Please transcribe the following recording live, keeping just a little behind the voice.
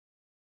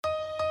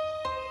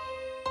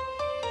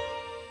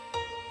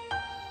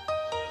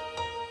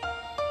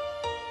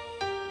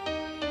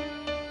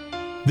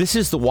This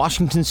is the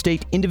Washington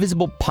State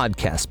Indivisible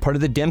Podcast, part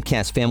of the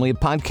Demcast family of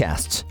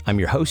podcasts. I'm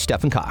your host,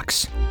 Stephen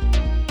Cox.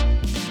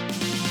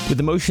 With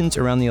emotions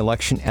around the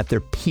election at their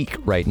peak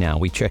right now,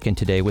 we check in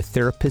today with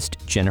therapist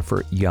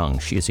Jennifer Young.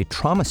 She is a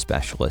trauma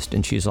specialist,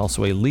 and she is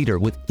also a leader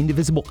with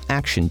Indivisible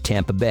Action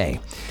Tampa Bay.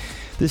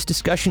 This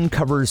discussion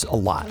covers a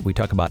lot. We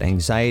talk about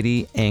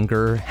anxiety,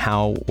 anger,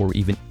 how or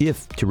even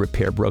if to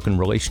repair broken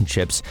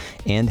relationships,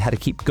 and how to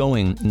keep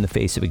going in the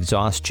face of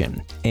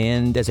exhaustion.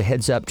 And as a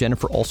heads up,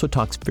 Jennifer also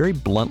talks very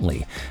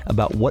bluntly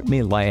about what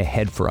may lie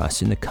ahead for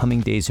us in the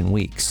coming days and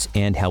weeks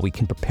and how we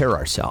can prepare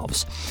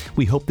ourselves.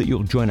 We hope that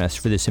you'll join us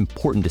for this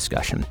important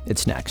discussion.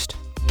 It's next.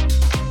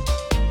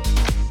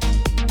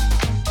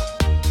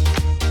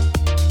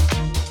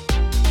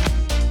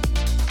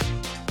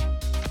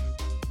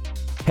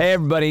 Hey,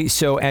 everybody.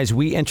 So as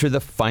we enter the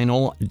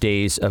final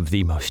days of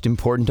the most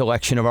important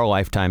election of our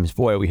lifetimes,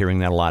 boy, are we hearing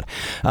that a lot,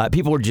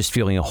 people are just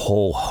feeling a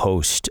whole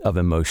host of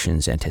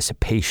emotions: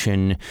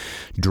 anticipation,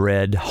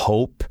 dread,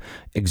 hope,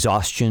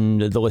 exhaustion.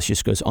 The list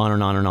just goes on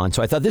and on and on.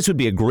 So I thought this would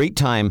be a great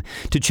time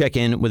to check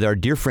in with our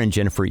dear friend,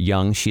 Jennifer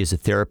Young. She is a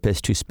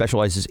therapist who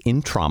specializes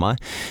in trauma.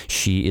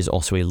 She is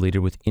also a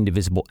leader with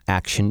Indivisible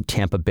Action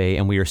Tampa Bay,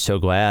 and we are so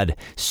glad,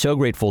 so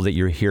grateful that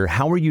you're here.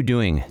 How are you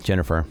doing,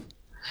 Jennifer?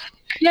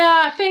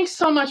 Yeah, thanks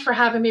so much for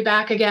having me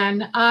back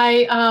again.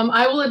 I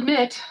will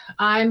admit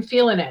I'm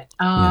feeling it.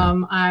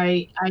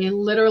 I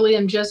literally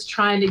am just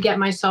trying to get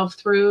myself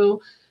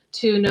through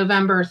to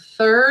November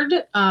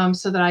 3rd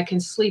so that I can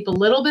sleep a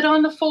little bit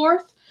on the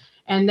 4th.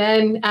 And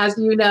then, as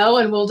you know,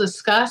 and we'll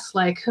discuss,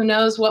 who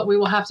knows what we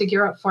will have to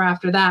gear up for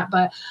after that.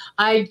 But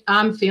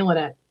I'm feeling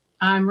it.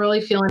 I'm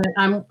really feeling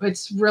it.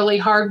 It's really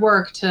hard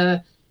work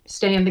to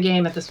stay in the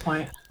game at this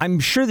point. I'm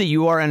sure that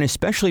you are, and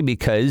especially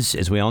because,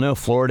 as we all know,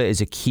 Florida is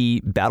a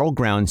key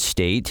battleground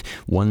state,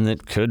 one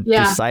that could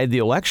decide the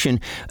election.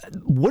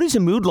 What is the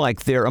mood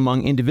like there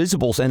among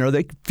indivisibles, and are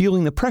they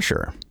feeling the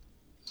pressure?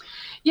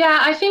 Yeah,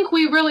 I think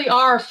we really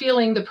are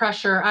feeling the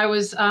pressure. I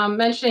was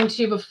mentioning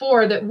to you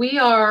before that we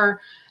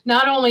are,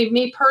 not only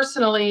me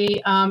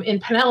personally, in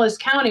Pinellas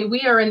County,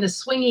 we are in the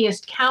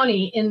swingiest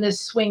county in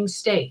this swing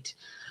state.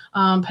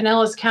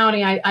 Pinellas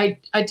County, I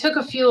took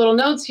a few little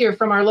notes here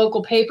from our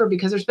local paper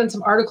because there's been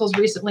some articles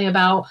recently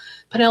about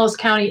Pinellas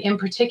County in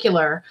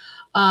particular.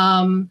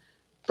 Barack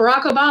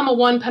Obama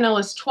won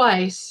Pinellas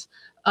twice,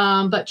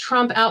 but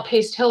Trump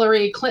outpaced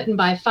Hillary Clinton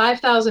by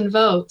 5,000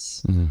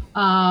 votes in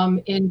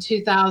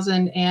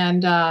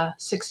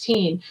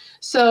 2016.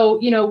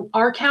 So,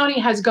 our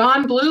county has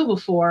gone blue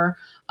before,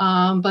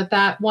 but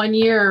that 1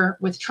 year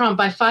with Trump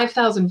by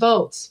 5,000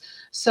 votes.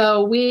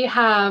 So we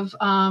have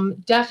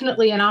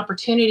definitely an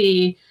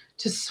opportunity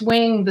to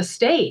swing the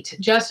state.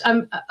 Just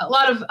a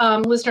lot of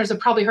listeners have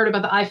probably heard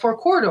about the I-4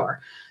 corridor.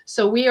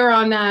 So we are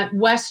on that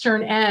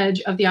western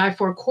edge of the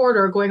I-4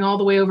 corridor going all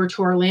the way over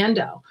to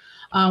Orlando,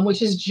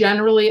 which is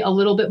generally a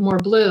little bit more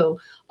blue.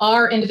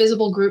 Our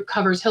Indivisible group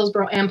covers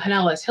Hillsborough and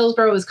Pinellas.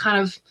 Hillsborough is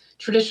kind of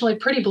traditionally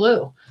pretty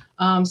blue.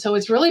 So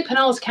it's really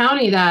Pinellas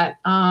County that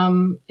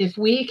if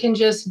we can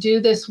just do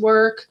this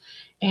work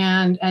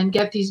and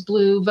get these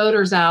blue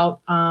voters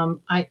out,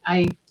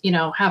 I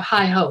have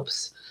high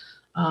hopes.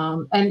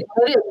 And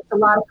it's a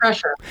lot of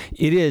pressure.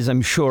 It is,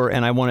 I'm sure.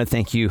 And I want to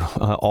thank you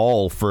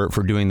all for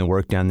doing the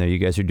work down there. You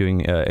guys are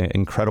doing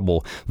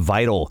incredible,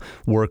 vital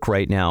work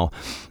right now.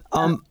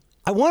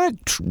 I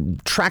want to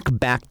track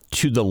back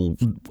to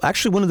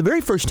actually one of the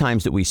very first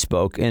times that we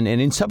spoke, and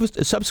in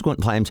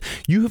subsequent times,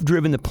 you have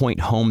driven the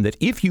point home that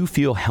if you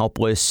feel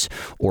helpless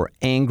or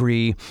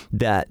angry,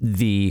 that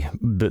the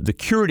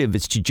curative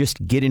is to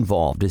just get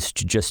involved, is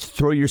to just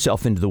throw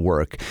yourself into the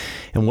work.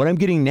 And what I'm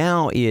getting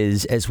now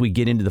is, as we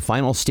get into the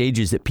final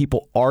stages, that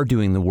people are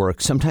doing the work,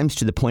 sometimes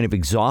to the point of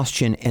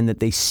exhaustion, and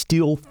that they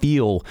still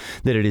feel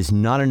that it is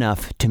not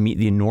enough to meet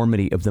the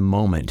enormity of the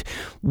moment.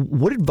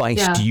 What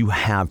advice do you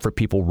have for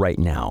people right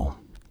now?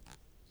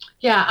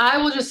 Yeah, I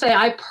will just say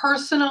I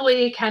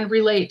personally can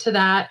relate to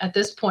that at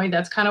this point.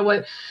 That's kind of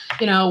what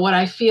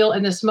I feel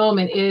in this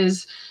moment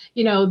is,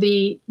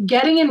 the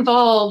getting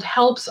involved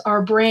helps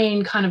our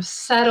brain kind of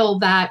settle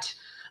that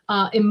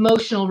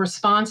emotional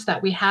response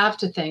that we have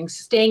to things.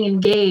 Staying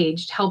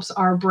engaged helps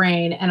our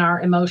brain and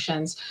our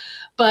emotions.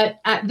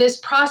 But at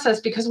this process,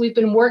 because we've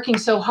been working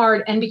so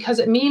hard and because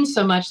it means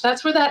so much,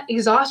 that's where that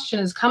exhaustion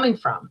is coming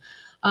from.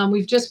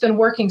 We've just been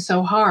working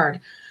so hard.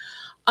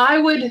 I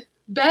would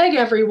beg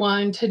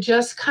everyone to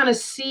just kind of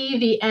see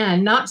the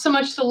end, not so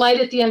much the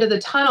light at the end of the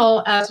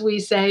tunnel, as we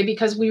say,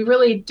 because we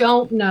really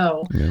don't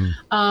know.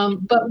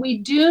 But we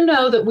do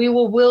know that we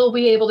will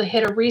be able to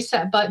hit a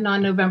reset button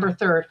on November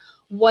 3rd.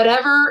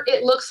 Whatever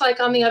it looks like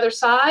on the other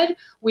side,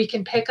 we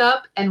can pick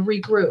up and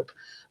regroup.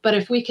 But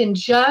if we can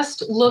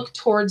just look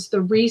towards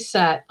the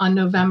reset on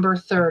November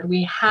 3rd,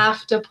 we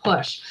have to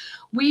push.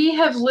 We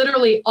have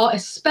literally,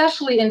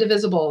 especially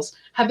Indivisibles,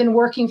 have been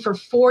working for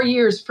 4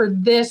 years for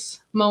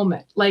this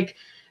moment.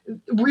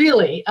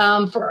 Really,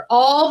 for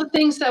all the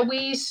things that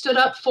we stood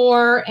up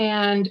for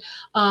and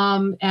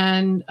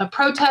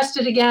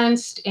protested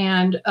against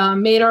and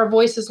made our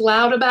voices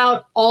loud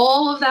about,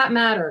 all of that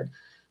mattered.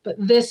 but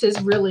this is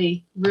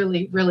really,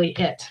 really, really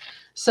it.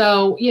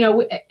 So,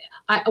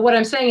 what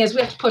I'm saying is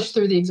we have to push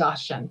through the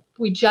exhaustion.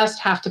 We just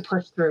have to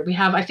push through. We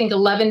have, I think,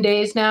 11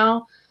 days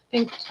now.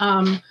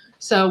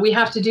 So we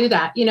have to do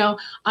that.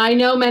 I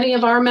know many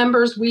of our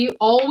members, we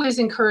always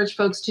encourage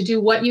folks to do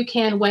what you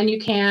can, when you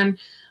can,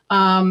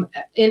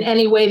 in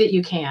any way that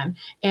you can.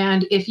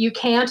 And if you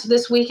can't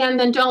this weekend,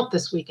 then don't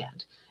this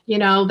weekend.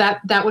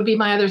 That would be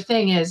my other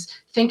thing, is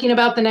thinking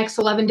about the next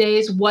 11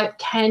 days. What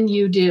can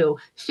you do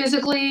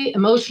physically,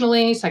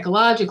 emotionally,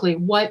 psychologically?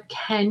 What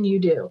can you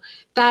do?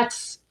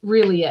 That's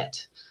really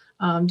it.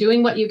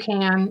 Doing what you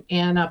can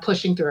and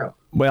pushing through.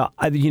 Well,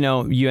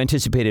 you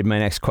anticipated my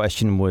next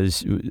question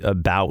was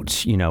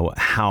about,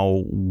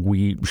 how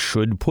we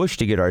should push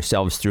to get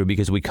ourselves through,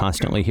 because we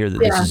constantly hear that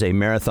this is a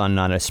marathon,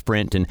 not a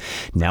sprint. And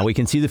now we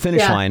can see the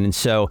finish line. And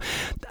so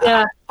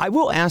I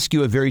will ask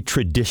you a very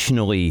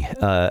traditionally,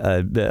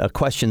 a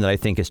question that I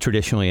think is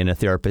traditionally in a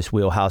therapist's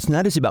wheelhouse, and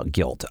that is about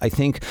guilt. I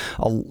think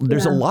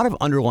there's a lot of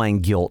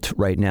underlying guilt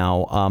right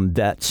now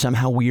that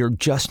somehow we are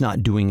just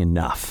not doing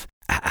enough.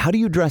 How do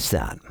you address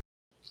that?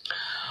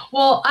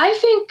 Well, I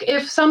think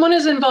if someone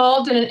is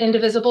involved in an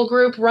Indivisible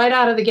group, right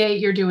out of the gate,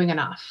 you're doing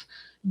enough.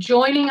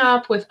 Joining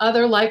up with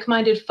other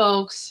like-minded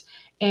folks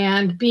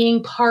and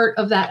being part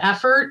of that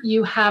effort,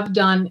 you have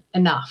done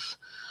enough.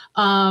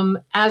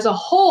 As a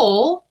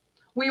whole,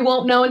 we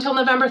won't know until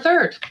November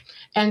 3rd.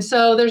 And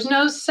so there's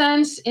no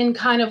sense in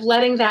kind of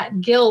letting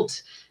that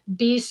guilt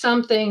be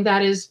something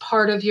that is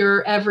part of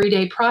your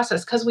everyday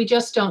process, because we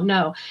just don't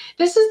know.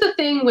 This is the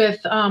thing with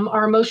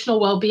our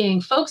emotional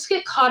well-being. Folks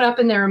get caught up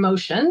in their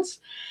emotions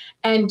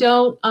and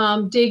don't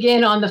dig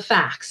in on the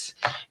facts.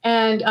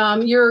 And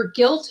your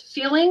guilt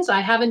feelings, I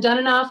haven't done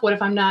enough, what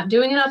if I'm not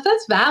doing enough?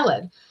 That's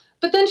valid.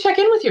 But then check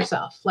in with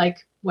yourself.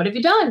 Like, what have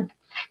you done?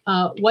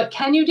 What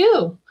can you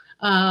do?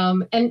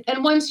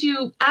 And once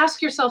you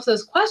ask yourself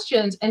those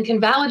questions and can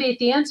validate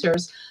the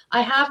answers,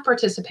 I have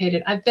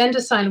participated. I've been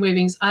to sign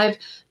waivings. I've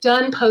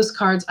done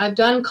postcards. I've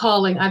done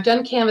calling. I've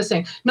done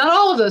canvassing. Not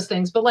all of those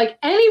things, but like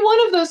any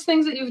one of those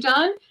things that you've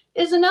done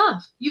is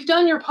enough. You've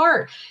done your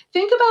part.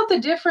 Think about the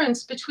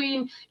difference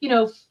between,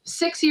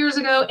 6 years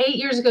ago, 8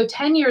 years ago,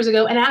 10 years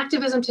ago, and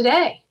activism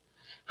today.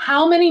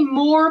 How many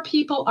more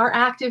people are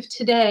active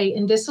today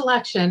in this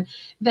election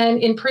than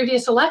in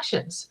previous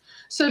elections?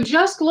 So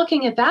just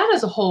looking at that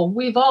as a whole,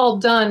 we've all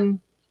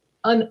done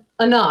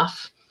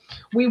enough.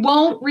 We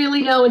won't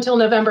really know until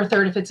November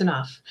 3rd if it's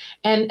enough.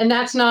 And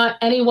that's not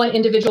any one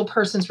individual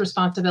person's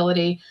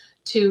responsibility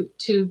to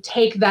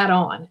take that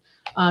on.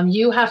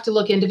 You have to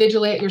look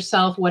individually at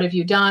yourself. What have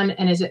you done?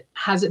 And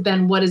has it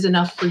been what is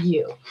enough for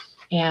you?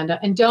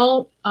 And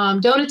don't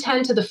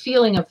attend to the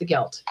feeling of the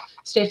guilt.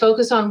 Stay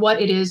focused on what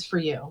it is for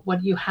you,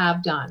 what you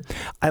have done.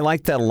 I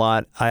like that a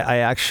lot. I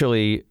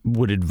actually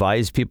would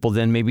advise people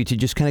then maybe to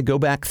just kind of go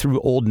back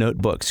through old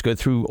notebooks, go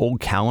through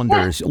old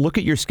calendars, look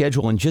at your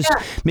schedule, and just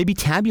maybe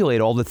tabulate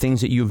all the things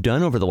that you've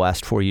done over the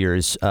last 4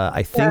 years.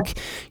 I think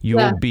you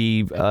will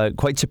be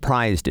quite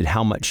surprised at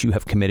how much you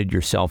have committed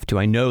yourself to.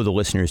 I know the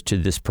listeners to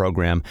this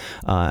program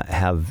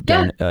have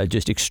done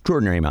just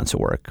extraordinary amounts of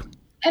work.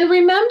 And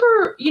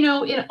remember,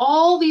 in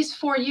all these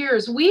 4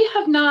 years, we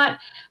have not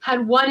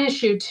had one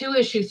issue, two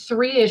issues,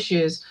 three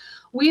issues.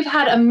 We've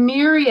had a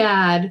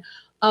myriad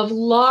of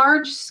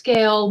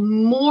large-scale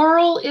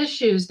moral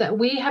issues that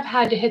we have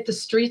had to hit the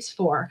streets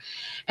for.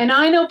 And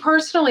I know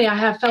personally, I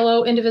have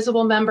fellow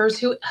Indivisible members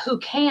who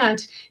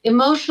can't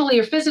emotionally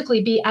or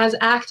physically be as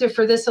active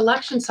for this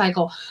election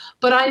cycle.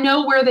 But I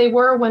know where they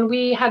were when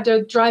we had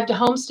to drive to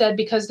Homestead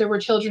because there were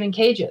children in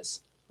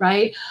cages.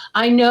 Right?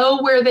 I know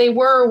where they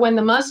were when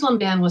the Muslim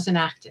ban was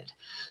enacted.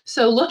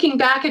 So looking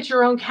back at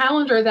your own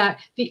calendar, that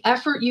the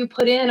effort you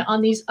put in on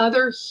these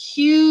other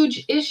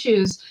huge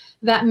issues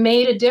that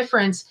made a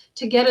difference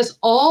to get us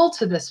all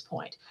to this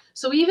point.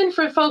 So even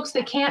for folks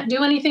that can't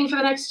do anything for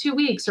the next 2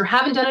 weeks or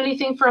haven't done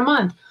anything for a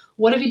month,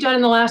 what have you done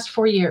in the last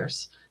 4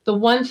 years? The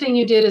one thing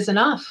you did is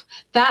enough.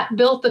 That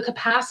built the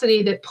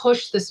capacity that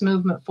pushed this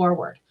movement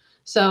forward.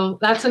 So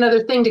that's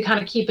another thing to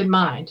kind of keep in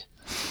mind.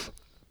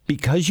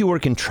 Because you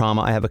work in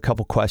trauma, I have a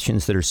couple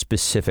questions that are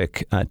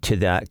specific to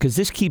that, because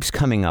this keeps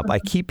coming up. I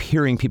keep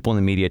hearing people in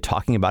the media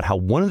talking about how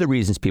one of the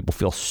reasons people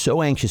feel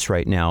so anxious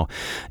right now,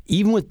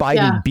 even with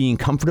Biden being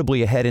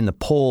comfortably ahead in the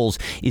polls,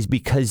 is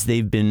because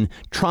they've been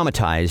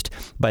traumatized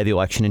by the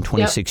election in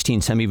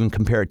 2016. Some even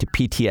compare it to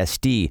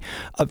PTSD.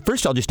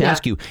 First, I'll just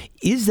ask you,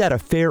 is that a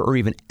fair or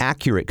even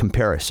accurate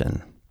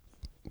comparison?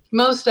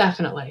 Most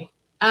definitely.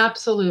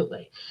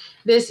 Absolutely.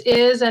 This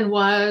is and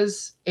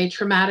was a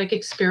traumatic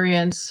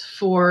experience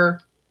for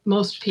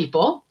most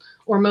people,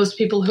 or most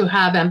people who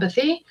have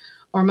empathy,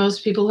 or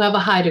most people who have a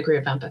high degree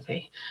of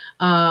empathy.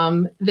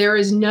 There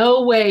is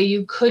no way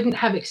you couldn't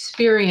have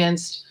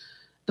experienced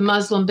the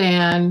Muslim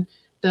ban,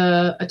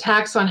 the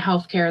attacks on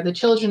healthcare, the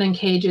children in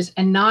cages,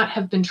 and not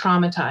have been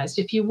traumatized.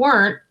 If you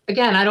weren't,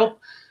 again,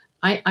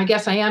 I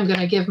guess I am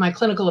going to give my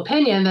clinical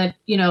opinion that,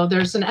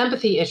 there's an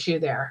empathy issue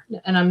there.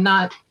 And I'm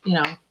not,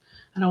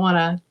 I don't want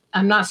to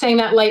I'm not saying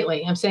that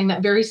lightly. I'm saying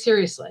that very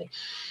seriously.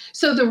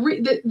 So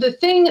the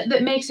thing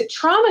that makes it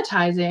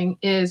traumatizing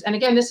is, and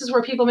again, this is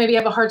where people maybe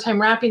have a hard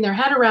time wrapping their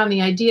head around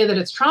the idea that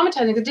it's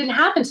traumatizing. It didn't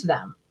happen to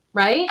them,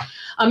 right?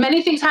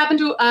 Many things happen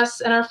to us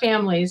and our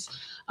families,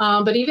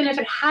 but even if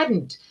it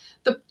hadn't,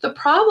 the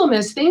problem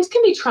is things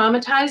can be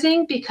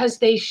traumatizing because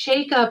they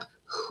shake up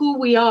who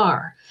we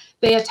are.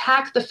 They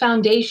attack the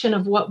foundation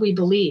of what we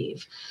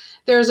believe.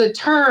 There's a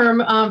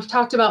term I've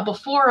talked about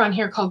before on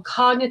here called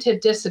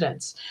cognitive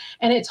dissonance,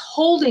 and it's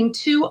holding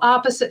two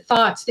opposite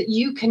thoughts that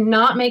you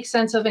cannot make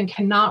sense of and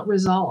cannot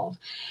resolve.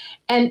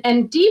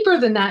 And deeper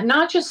than that,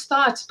 not just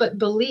thoughts, but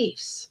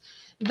beliefs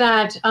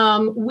that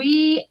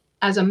we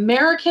as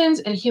Americans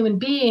and human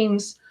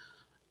beings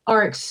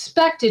are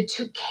expected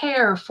to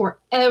care for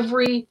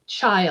every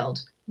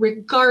child,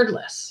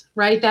 regardless,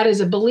 right? That is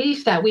a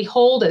belief that we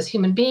hold as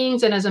human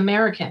beings and as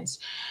Americans.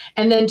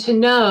 And then to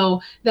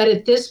know that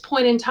at this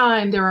point in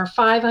time, there are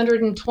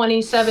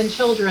 527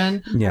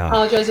 children. Yeah. I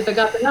apologize if I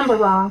got the number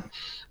wrong,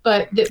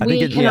 but that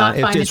we cannot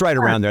find. It's right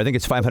around there. I think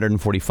it's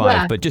 545,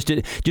 Yeah. but just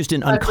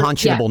an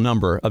unconscionable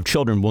number of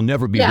children will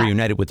never be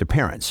reunited with their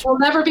parents. Will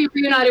never be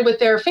reunited with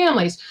their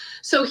families.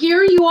 So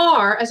here you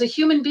are as a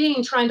human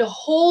being trying to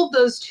hold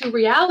those two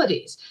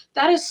realities.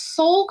 That is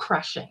soul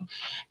crushing.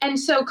 And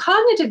so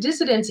cognitive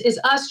dissonance is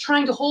us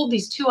trying to hold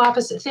these two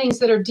opposite things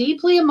that are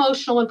deeply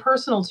emotional and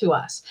personal to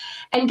us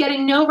and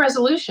getting no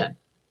resolution,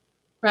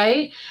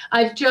 right?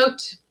 I've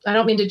joked, I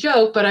don't mean to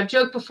joke, but I've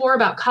joked before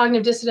about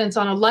cognitive dissonance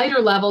on a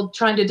lighter level,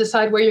 trying to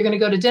decide where you're going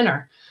to go to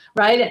dinner,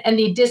 right? And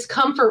the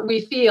discomfort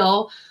we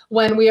feel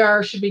when we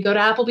are, should we go to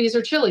Applebee's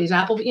or Chili's?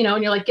 And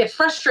you're like, get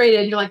frustrated.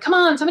 And you're like, come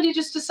on, somebody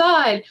just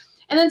decide.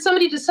 And then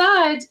somebody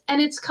decides and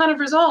it's kind of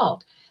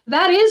resolved.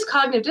 That is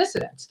cognitive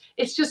dissonance.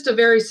 It's just a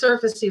very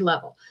surfacey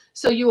level.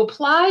 So you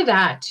apply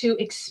that to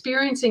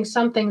experiencing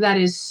something that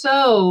is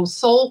so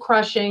soul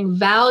crushing,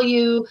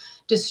 value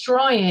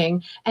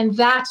destroying, and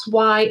that's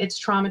why it's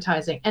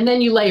traumatizing. And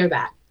then you layer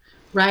that,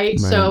 right?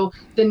 So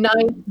the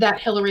night that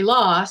Hillary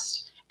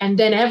lost, and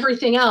then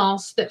everything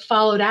else that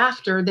followed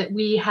after that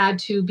we had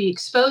to be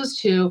exposed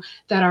to,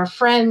 that our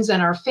friends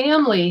and our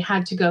family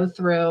had to go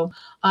through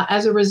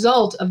as a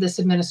result of this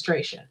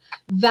administration.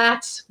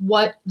 That's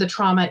what the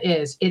trauma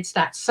is. It's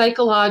that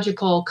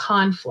psychological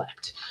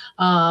conflict.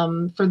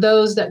 For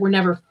those that were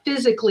never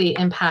physically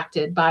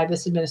impacted by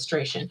this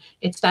administration,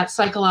 it's that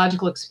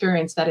psychological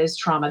experience that is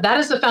trauma. That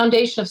is the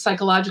foundation of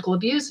psychological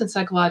abuse and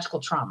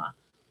psychological trauma,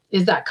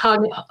 is that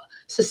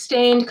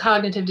sustained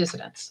cognitive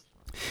dissonance.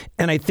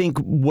 And I think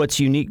what's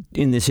unique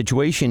in this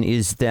situation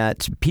is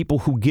that people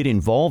who get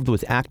involved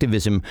with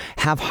activism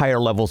have higher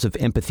levels of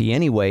empathy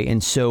anyway.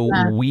 And so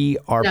we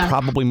are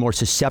probably more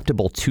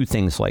susceptible to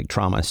things like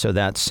trauma. So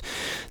that's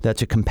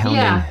a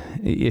compounding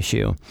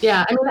issue.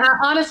 Yeah. I mean,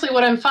 honestly,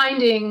 what I'm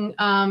finding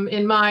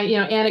in my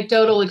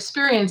anecdotal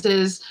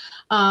experiences,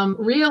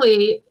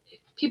 really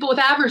people with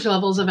average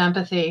levels of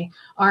empathy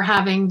are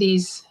having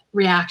these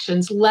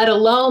reactions, let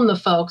alone the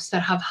folks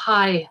that have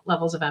high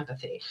levels of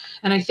empathy.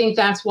 And I think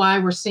that's why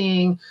we're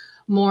seeing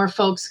more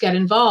folks get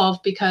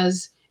involved,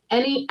 because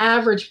any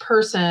average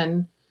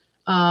person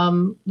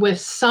with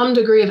some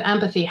degree of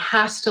empathy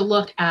has to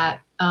look at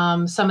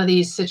some of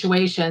these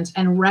situations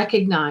and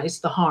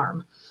recognize the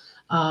harm.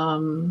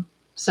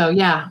 So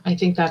yeah, I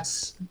think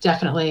that's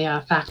definitely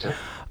a factor.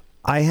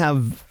 I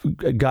have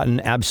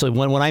gotten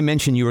absolutely, when I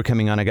mentioned you were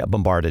coming on, I got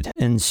bombarded.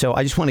 And so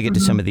I just want to get to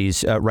some of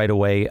these right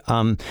away.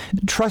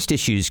 Trust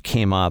issues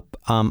came up.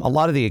 A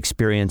lot of the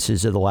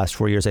experiences of the last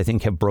 4 years, I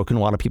think, have broken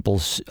a lot of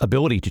people's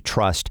ability to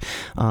trust.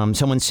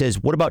 Someone says,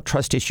 what about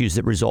trust issues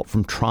that result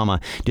from trauma?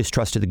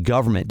 Distrust of the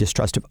government,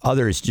 distrust of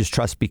others,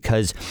 distrust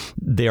because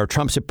they are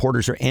Trump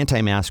supporters or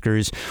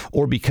anti-maskers,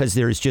 or because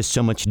there is just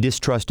so much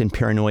distrust and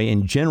paranoia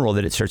in general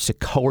that it starts to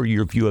color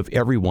your view of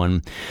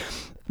everyone.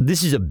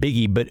 This is a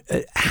biggie, but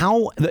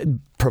how,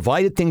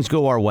 provided things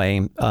go our way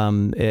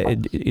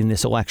in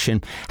this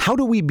election, how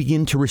do we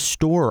begin to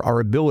restore our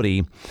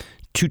ability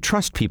to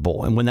trust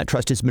people and when that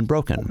trust has been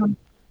broken?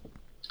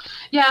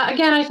 Yeah,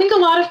 again, I think a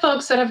lot of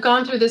folks that have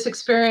gone through this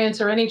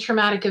experience or any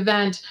traumatic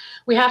event,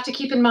 we have to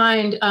keep in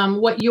mind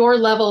what your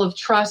level of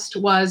trust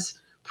was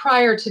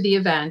prior to the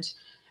event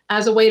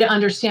as a way to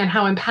understand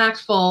how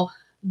impactful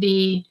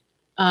the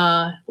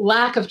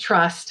lack of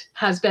trust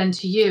has been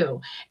to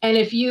you. And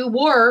if you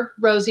wore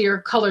rosier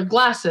colored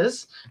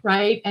glasses,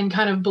 right, and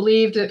kind of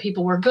believed that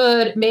people were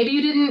good, maybe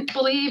you didn't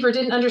believe or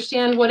didn't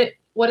understand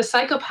what a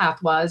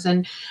psychopath was.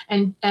 And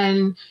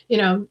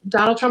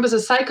Donald Trump is a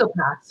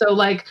psychopath. So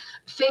like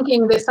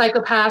thinking that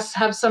psychopaths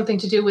have something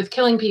to do with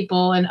killing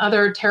people and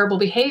other terrible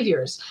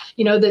behaviors,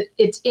 that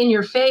it's in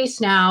your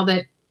face now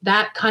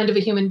that kind of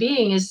a human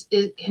being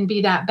can be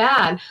that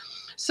bad.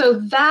 So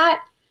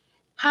that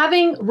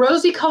having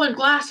rosy colored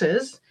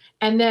glasses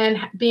and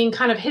then being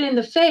kind of hit in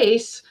the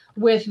face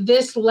with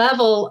this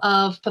level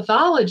of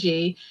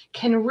pathology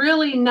can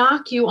really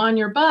knock you on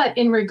your butt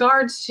in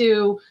regards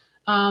to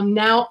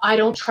now I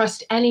don't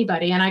trust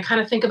anybody. And I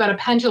kind of think about a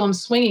pendulum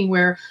swinging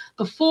where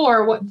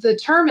before, what the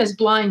term is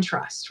blind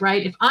trust,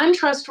 right? If I'm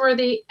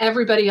trustworthy,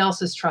 everybody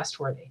else is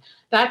trustworthy.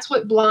 That's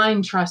what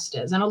blind trust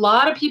is. And a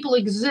lot of people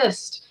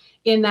exist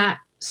in that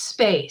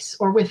space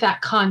or with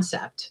that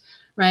concept,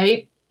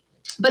 right?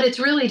 But it's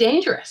really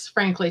dangerous,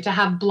 frankly, to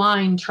have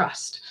blind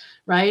trust,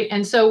 right?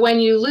 And so when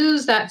you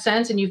lose that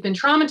sense and you've been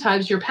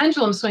traumatized, your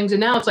pendulum swings and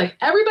now it's like,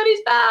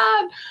 everybody's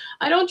bad.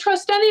 I don't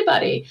trust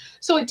anybody.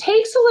 So it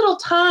takes a little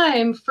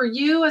time for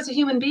you as a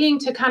human being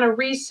to kind of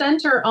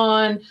recenter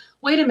on,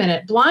 wait a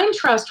minute, blind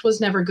trust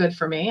was never good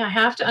for me. I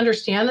have to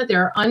understand that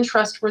there are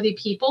untrustworthy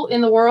people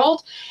in the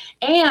world,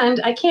 and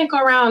I can't go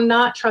around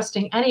not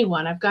trusting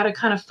anyone. I've got to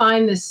kind of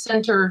find this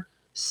center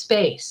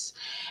space.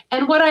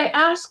 And what I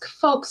ask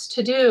folks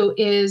to do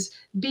is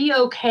be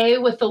okay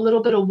with the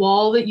little bit of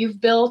wall that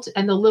you've built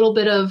and the little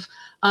bit of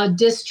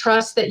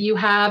distrust that you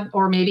have,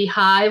 or maybe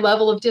high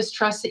level of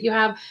distrust that you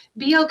have.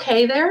 Be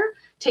okay there.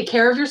 Take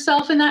care of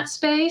yourself in that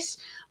space.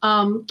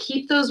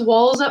 Keep those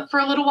walls up for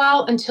a little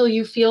while until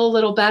you feel a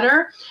little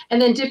better, and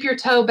then dip your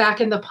toe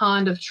back in the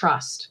pond of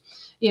trust.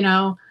 You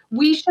know,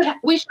 we should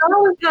always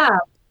have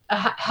a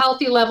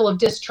healthy level of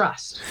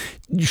distrust.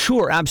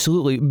 Sure,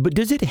 absolutely. But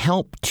does it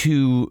help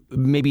to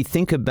maybe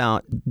think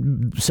about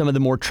some of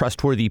the more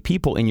trustworthy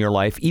people in your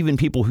life, even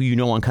people who you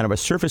know on kind of a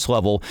surface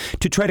level,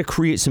 to try to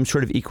create some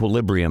sort of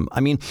equilibrium?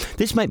 I mean,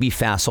 this might be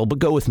facile, but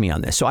go with me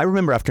on this. So I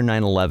remember after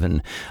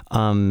 9/11,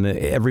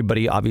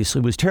 everybody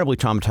obviously was terribly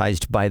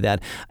traumatized by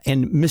that.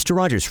 And Mr.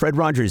 Rogers, Fred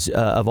Rogers,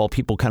 of all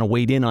people, kind of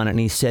weighed in on it. And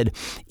he said,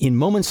 in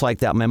moments like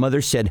that, my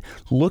mother said,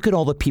 look at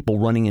all the people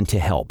running in to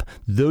help.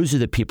 Those are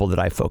the people that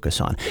I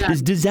focus on. Yeah.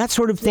 Does that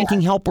sort of thinking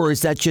help, or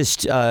is that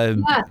just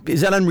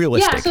is that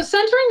unrealistic? Yeah, so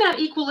centering that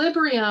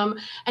equilibrium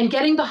and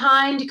getting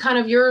behind kind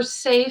of your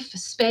safe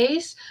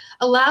space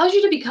allows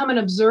you to become an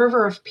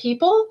observer of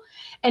people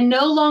and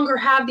no longer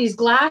have these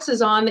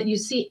glasses on that you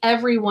see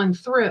everyone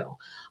through.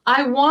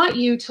 I want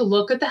you to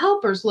look at the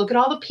helpers, look at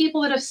all the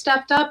people that have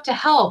stepped up to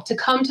help, to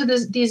come to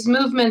these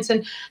movements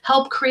and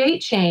help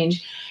create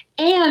change,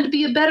 and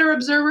be a better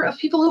observer of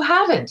people who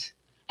haven't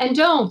and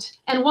don't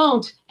and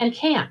won't and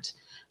can't.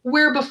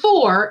 Where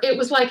before it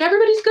was like,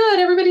 everybody's good,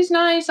 everybody's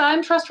nice,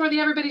 I'm trustworthy,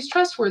 everybody's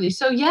trustworthy.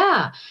 So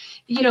yeah,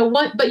 you know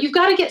what, but you've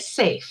got to get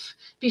safe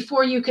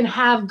before you can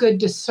have good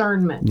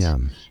discernment. Yeah.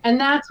 And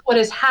that's what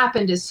has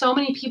happened is so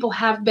many people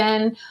have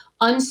been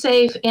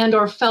unsafe and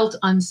or felt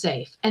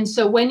unsafe. And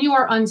so when you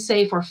are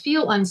unsafe or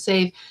feel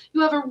unsafe,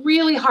 you have a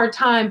really hard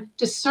time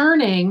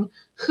discerning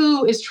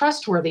who is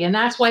trustworthy. And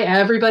that's why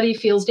everybody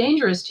feels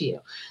dangerous to you.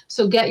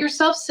 So get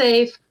yourself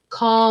safe,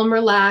 calm,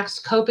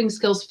 relaxed, coping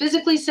skills,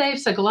 physically safe,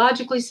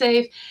 psychologically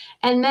safe,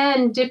 and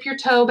then dip your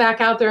toe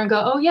back out there and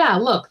go, oh yeah,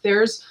 look,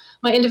 there's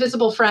my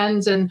Indivisible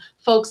friends and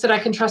folks that I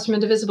can trust from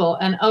Indivisible.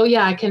 And oh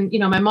yeah, I can,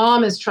 my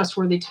mom is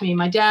trustworthy to me.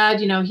 My dad,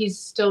 he's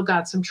still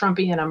got some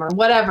Trumpy in him or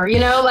whatever,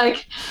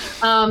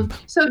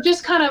 so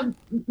just kind of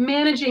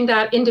managing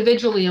that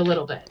individually a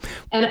little bit.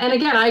 And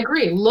again, I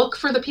agree. Look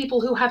for the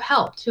people who have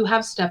helped, who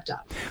have stepped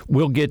up.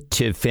 We'll get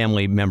to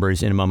family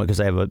members in a moment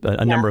because I have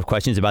a number of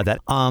questions about that.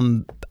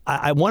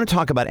 I want to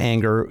talk about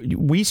anger.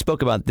 We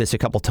spoke about this a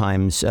couple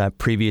times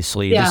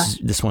previously. Yeah.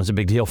 This one's a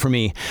big deal for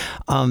me.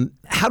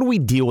 How do we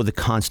deal with the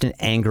constant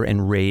anger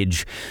and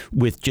rage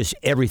with just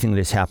everything that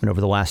has happened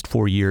over the last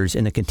 4 years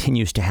and that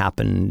continues to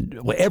happen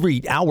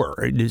every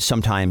hour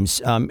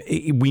sometimes?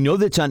 We know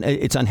that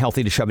it's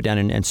unhealthy to shove it down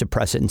and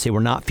suppress it and say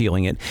we're not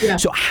feeling it. Yeah.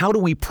 So how do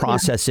we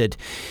process it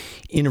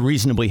in a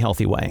reasonably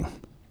healthy way?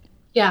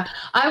 Yeah,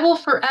 I will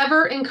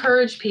forever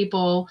encourage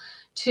people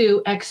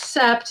to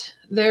accept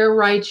their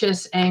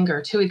righteous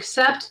anger, to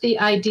accept the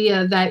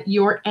idea that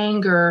your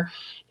anger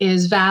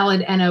is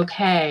valid and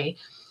okay.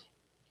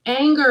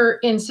 Anger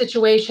in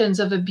situations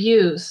of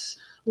abuse,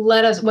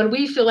 when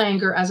we feel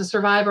anger as a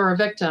survivor or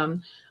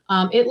victim,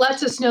 it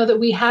lets us know that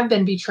we have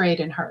been betrayed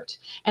and hurt.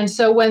 And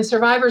so when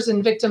survivors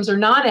and victims are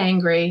not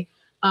angry,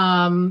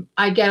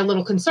 I get a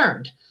little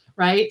concerned,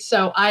 right?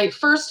 So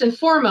first and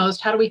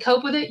foremost, how do we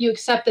cope with it? You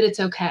accept that it's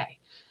okay,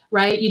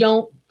 right? You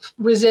don't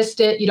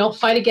resist it. You don't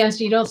fight against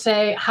it. You don't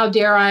say, how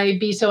dare I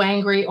be so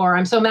angry? Or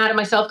I'm so mad at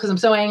myself because I'm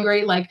so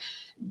angry.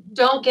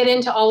 Don't get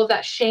into all of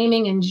that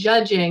shaming and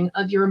judging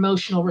of your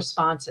emotional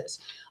responses.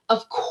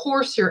 Of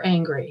course you're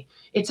angry.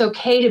 It's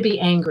okay to be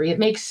angry. It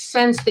makes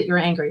sense that you're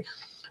angry.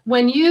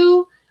 When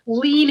you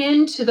lean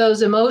into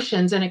those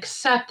emotions and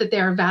accept that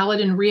they're valid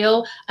and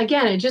real,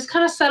 again, it just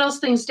kind of settles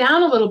things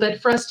down a little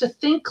bit for us to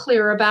think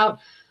clear about,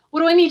 what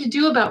do I need to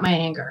do about my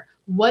anger?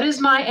 What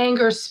is my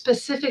anger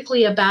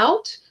specifically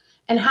about?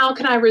 And how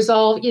can I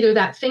resolve either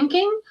that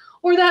thinking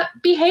or that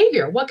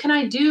behavior? What can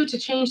I do to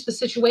change the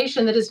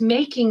situation that is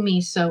making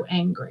me so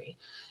angry?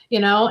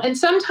 And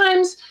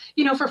sometimes,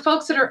 for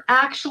folks that are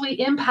actually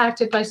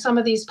impacted by some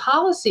of these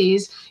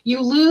policies,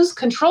 you lose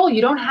control.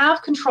 You don't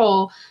have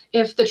control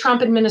if the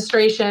Trump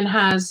administration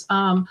has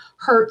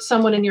hurt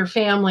someone in your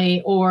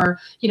family, or,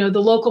 the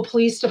local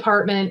police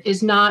department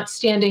is not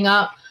standing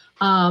up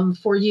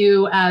for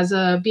you as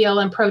a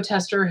BLM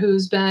protester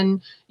who's been,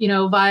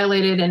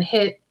 violated and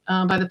hit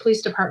by the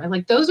police department.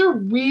 Like those are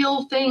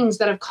real things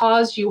that have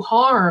caused you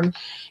harm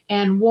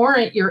and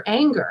warrant your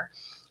anger.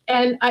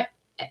 And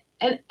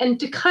and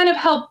to kind of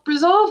help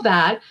resolve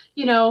that,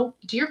 do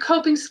your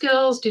coping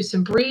skills, do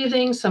some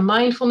breathing, some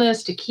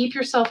mindfulness to keep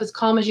yourself as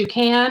calm as you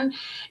can,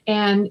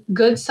 and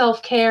good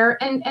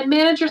self-care, and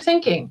manage your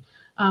thinking.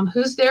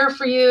 Who's there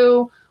for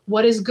you?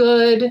 What is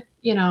good?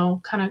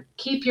 Kind of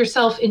keep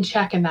yourself in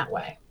check in that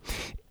way.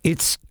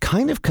 It's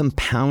kind of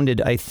compounded,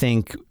 I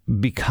think,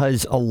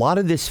 because a lot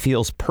of this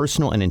feels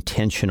personal and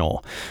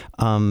intentional.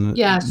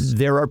 Yes.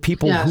 There are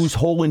people whose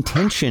whole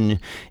intention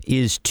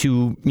is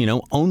to,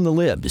 own the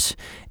libs.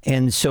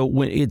 And so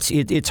when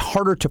it's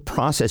harder to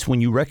process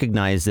when you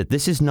recognize that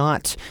this is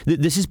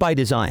by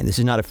design. This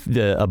is not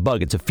a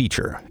bug. It's a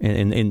feature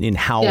in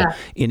how,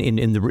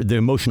 in the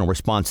emotional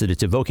response that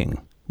it's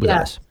evoking with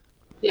us.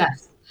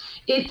 Yes.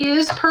 It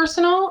is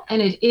personal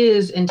and it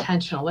is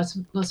intentional. Let's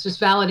just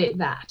validate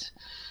that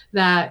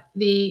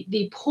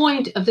the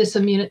point of this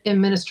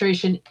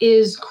administration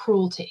is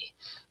cruelty.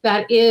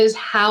 That is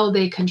how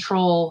they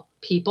control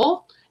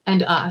people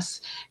and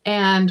us.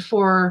 And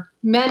for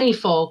many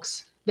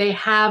folks, they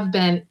have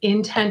been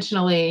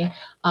intentionally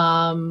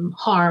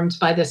harmed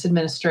by this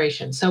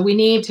administration. So we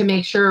need to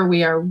make sure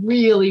we are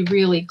really,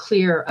 really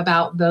clear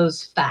about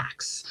those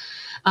facts.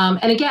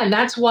 And again,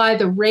 that's why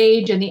the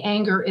rage and the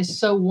anger is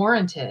so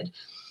warranted.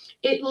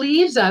 It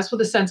leaves us with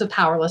a sense of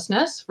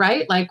powerlessness,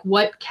 right? Like,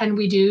 what can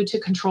we do to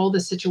control the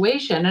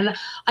situation? And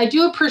I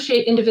do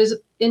appreciate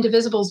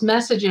Indivisible's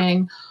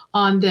messaging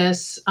on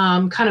this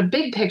kind of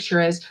big picture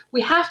is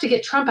we have to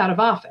get Trump out of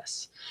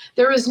office.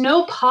 There is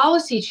no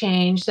policy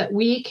change that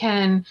we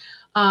can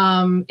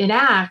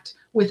enact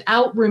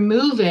without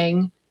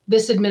removing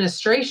this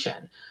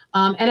administration.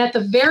 And at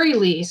the very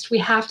least, we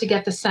have to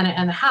get the Senate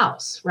and the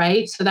House,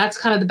 right? So that's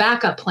kind of the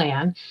backup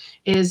plan,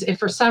 is if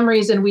for some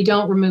reason we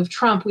don't remove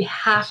Trump, we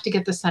have to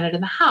get the Senate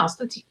and the House.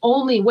 That's the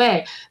only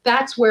way.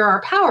 That's where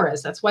our power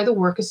is. That's why the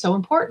work is so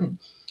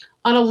important.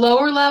 On a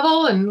lower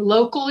level and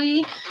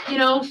locally,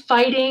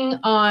 fighting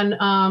on,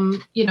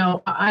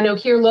 I know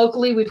here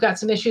locally, we've got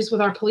some issues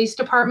with our police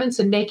departments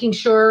and making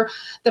sure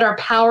that our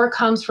power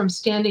comes from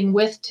standing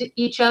with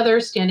each other,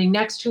 standing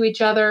next to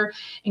each other,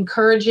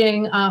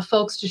 encouraging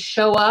folks to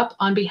show up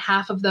on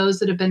behalf of those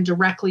that have been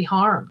directly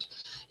harmed.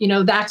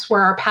 That's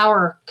where our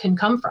power can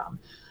come from.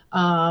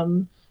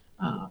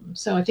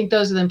 So I think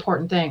those are the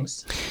important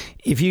things.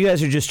 If you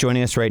guys are just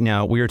joining us right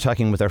now, we are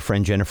talking with our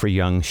friend Jennifer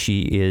Young.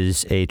 She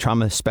is a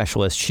trauma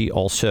specialist. She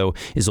also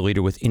is a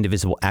leader with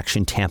Indivisible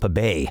Action Tampa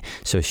Bay.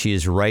 So she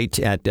is right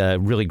at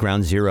really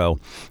ground zero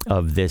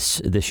of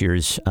this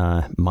year's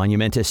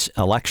monumentous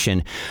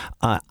election.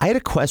 I had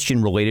a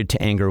question related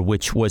to anger,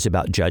 which was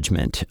about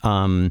judgment.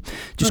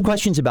 Just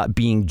questions about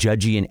being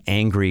judgy and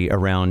angry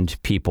around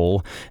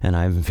people. And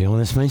I'm feeling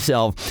this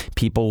myself.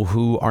 People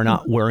who are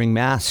not wearing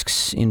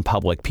masks in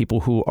public,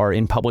 people who are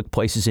in public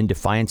places in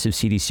defiance of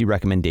CDC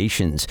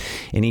recommendations.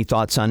 Any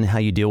thoughts on how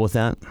you deal with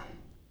that?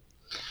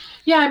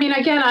 Yeah, I mean,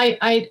 again,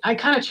 I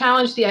kind of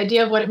challenge the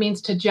idea of what it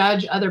means to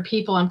judge other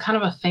people. I'm kind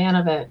of a fan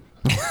of it.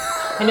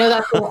 I know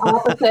that's the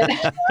opposite.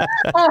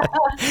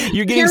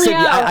 You're getting sick.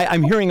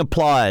 I'm hearing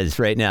applause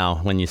right now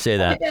when you say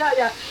that.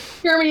 Yeah.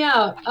 Hear me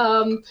out.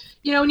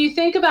 When you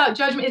think about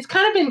judgment, it's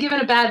kind of been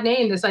given a bad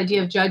name, this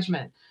idea of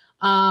judgment.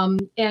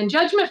 And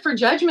judgment for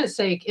judgment's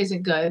sake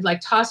isn't good.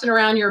 Like tossing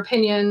around your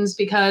opinions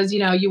because,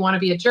 you want to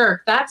be a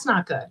jerk. That's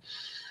not good.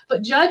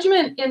 But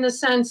judgment in the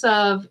sense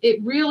of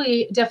it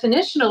really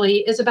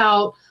definitionally is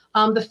about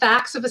the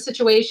facts of a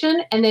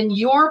situation and then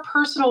your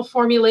personal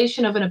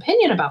formulation of an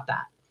opinion about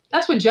that.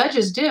 That's what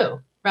judges do,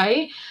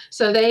 right?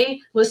 So they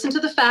listen to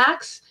the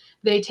facts,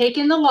 they take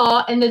in the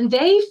law, and then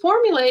they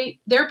formulate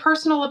their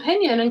personal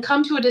opinion and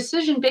come to a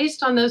decision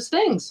based on those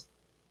things.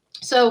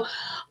 So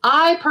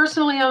I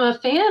personally am a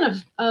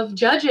fan of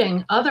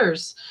judging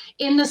others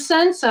in the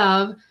sense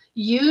of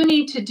you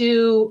need to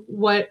do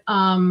what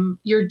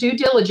your due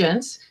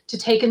diligence to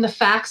take in the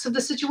facts of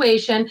the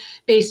situation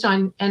based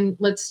on, and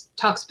let's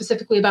talk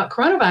specifically about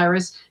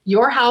coronavirus,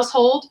 your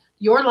household,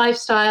 your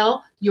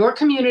lifestyle, your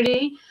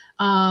community,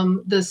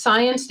 the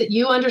science that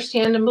you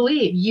understand and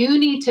believe. You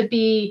need to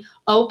be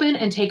open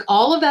and take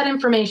all of that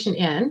information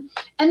in,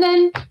 and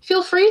then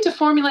feel free to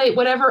formulate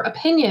whatever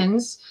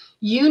opinions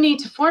you need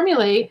to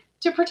formulate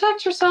to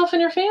protect yourself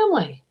and your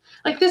family.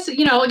 Like this,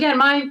 again,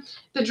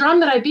 the drum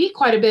that I beat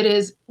quite a bit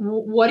is,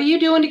 what are you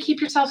doing to keep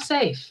yourself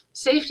safe?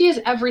 Safety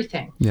is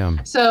everything. Yeah.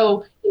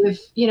 So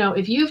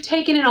if you've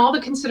taken in all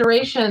the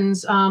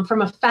considerations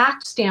from a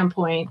fact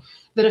standpoint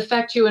that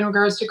affect you in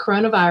regards to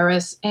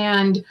coronavirus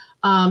and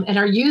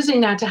are using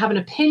that to have an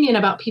opinion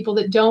about people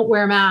that don't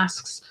wear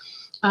masks,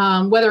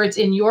 whether it's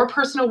in your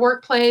personal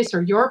workplace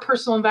or your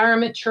personal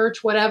environment,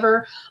 church,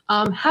 whatever,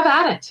 have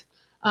at it.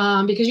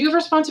 Because you have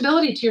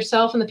responsibility to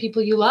yourself and the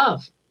people you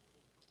love.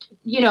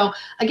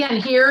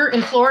 Again, here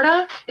in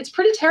Florida, it's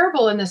pretty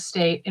terrible in this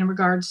state in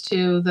regards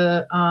to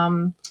the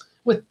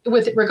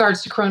with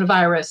regards to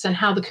coronavirus and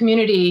how the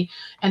community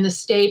and the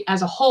state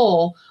as a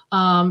whole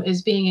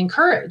is being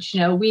encouraged.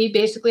 We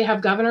basically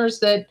have governors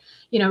that,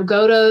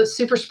 go to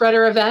super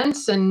spreader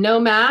events and no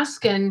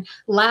mask and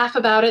laugh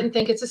about it and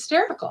think it's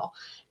hysterical.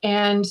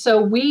 And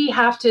so we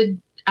have to,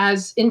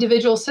 as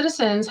individual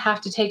citizens,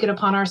 have to take it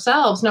upon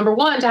ourselves. Number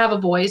one, to have a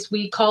voice.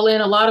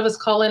 A lot of us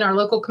call in our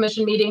local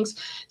commission meetings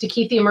to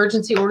keep the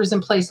emergency orders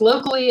in place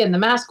locally and the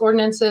mask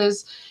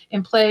ordinances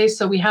in place.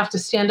 So we have to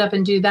stand up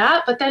and do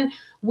that. But then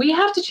we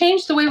have to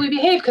change the way we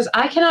behave, because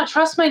I cannot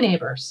trust my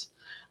neighbors.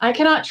 I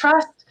cannot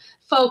trust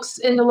folks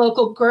in the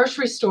local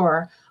grocery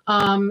store.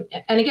 And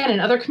again, in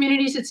other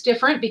communities, it's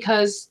different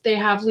because they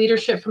have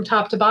leadership from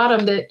top to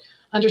bottom that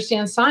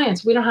understands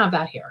science. We don't have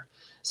that here.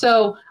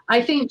 So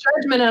I think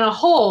judgment on a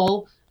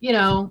whole, you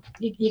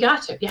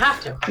have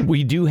to.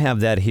 We do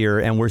have that here,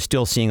 and we're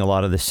still seeing a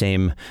lot of the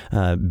same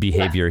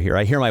behavior here.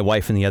 I hear my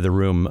wife in the other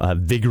room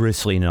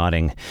vigorously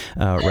nodding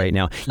right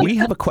now. We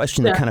have a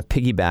question that kind of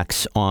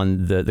piggybacks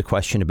on the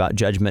question about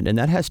judgment, and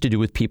that has to do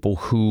with people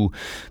who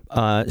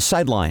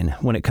sideline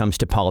when it comes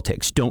to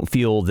politics, don't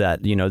feel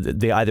that,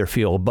 they either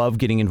feel above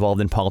getting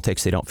involved in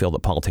politics, they don't feel that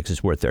politics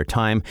is worth their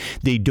time,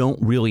 they don't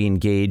really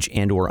engage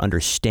and or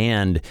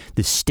understand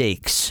the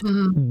stakes.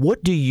 Mm-hmm.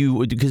 What do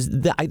you, because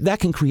that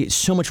can create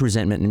so much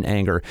resentment and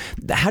anger.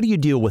 How do you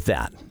deal with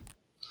that?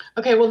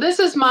 Okay, well, this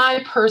is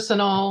my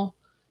personal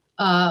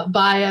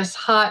bias,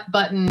 hot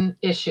button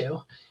issue,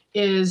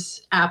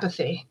 is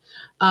apathy.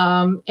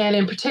 And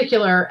in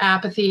particular,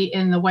 apathy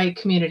in the white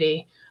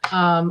community.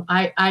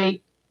 I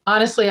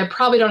honestly, I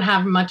probably don't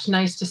have much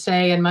nice to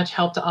say and much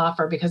help to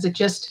offer, because it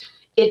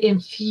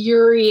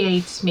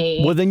infuriates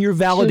me. Well, then you're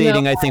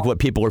validating, I think, what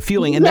people are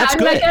feeling, and that's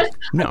good. I guess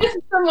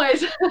in some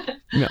ways.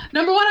 No.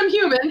 Number one, I'm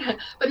human.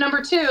 But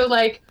number two,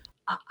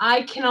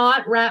 I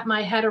cannot wrap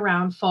my head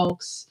around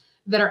folks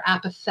that are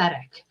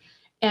apathetic.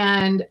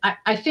 And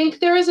I think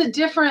there is a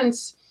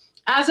difference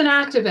as an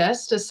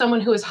activist, as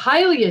someone who is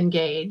highly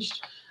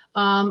engaged.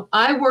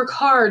 I work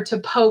hard to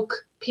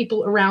poke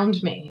people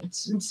around me.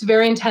 It's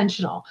very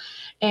intentional.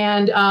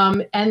 And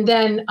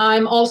then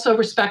I'm also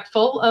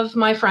respectful of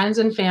my friends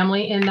and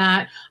family in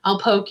that I'll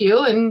poke you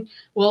and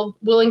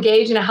we'll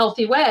engage in a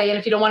healthy way. And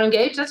if you don't want to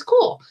engage, that's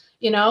cool,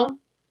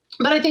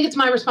 But I think it's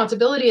my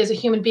responsibility as a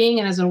human being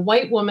and as a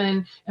white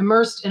woman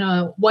immersed in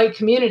a white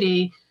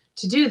community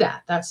to do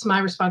that. That's my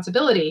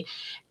responsibility.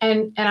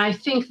 And I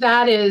think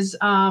that is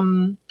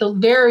the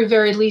very,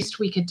 very least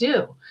we could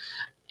do.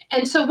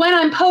 And so when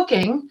I'm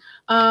poking,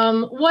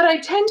 what I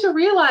tend to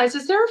realize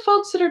is there are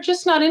folks that are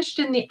just not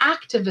interested in the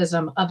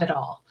activism of it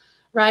all.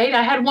 Right.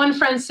 I had one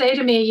friend say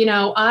to me,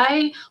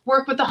 I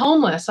work with the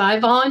homeless. I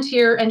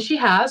volunteer, and she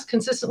has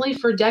consistently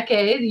for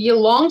decades, a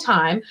long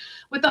time,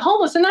 with the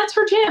homeless. And that's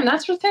her jam.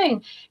 That's her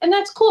thing. And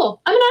that's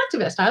cool. I'm an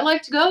activist. I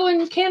like to go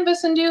and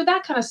canvass and do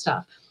that kind of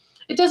stuff.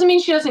 It doesn't mean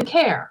she doesn't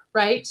care.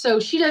 Right. So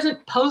she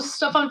doesn't post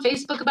stuff on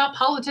Facebook about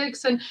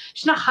politics, and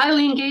she's not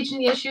highly engaged in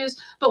the issues.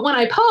 But when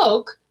I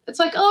poke, it's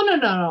like, oh,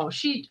 no.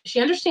 She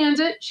understands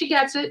it. She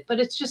gets it. But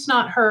it's just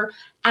not her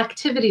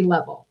activity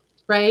level.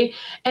 Right.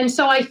 And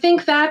so I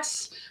think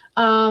that's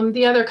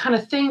the other kind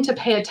of thing to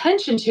pay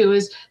attention to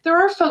is there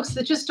are folks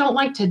that just don't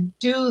like to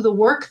do the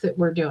work that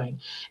we're doing.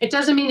 It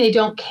doesn't mean they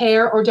don't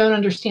care or don't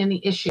understand the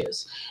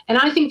issues. And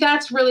I think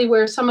that's really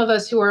where some of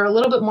us who are a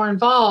little bit more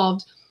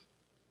involved,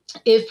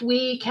 if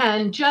we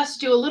can just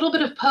do a little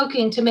bit of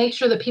poking to make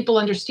sure that people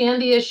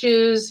understand the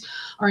issues,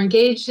 are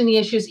engaged in the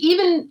issues,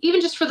 even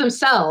just for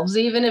themselves,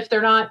 even if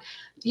they're not,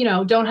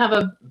 don't have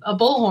a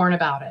bullhorn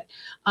about it.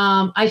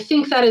 I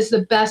think that is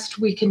the best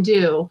we can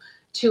do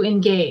to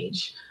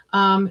engage.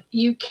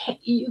 You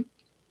can't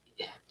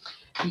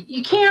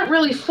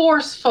really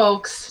force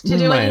folks to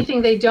do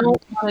anything they don't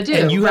want to do.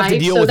 And you have to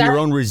deal with your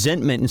own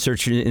resentment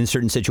in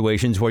certain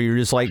situations where you're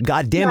just like,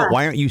 God damn it,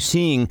 why aren't you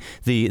seeing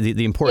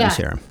the importance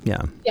here?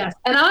 Yeah. Yes.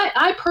 And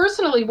I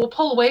personally will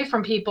pull away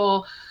from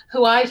people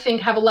who I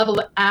think have a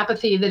level of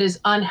apathy that is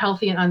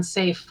unhealthy and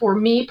unsafe for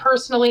me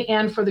personally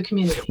and for the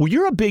community. Well,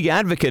 you're a big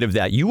advocate of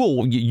that.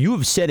 You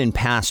have said in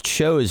past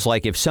shows,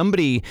 like if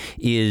somebody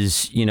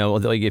is,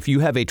 like if you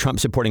have a Trump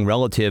supporting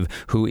relative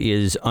who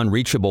is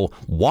unreachable,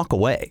 walk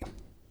away.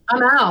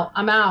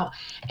 I'm out.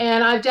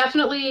 And I've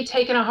definitely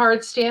taken a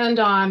hard stand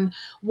on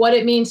what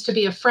it means to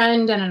be a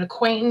friend and an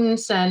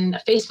acquaintance and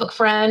a Facebook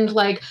friend.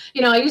 Like,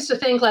 I used to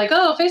think like,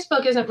 oh,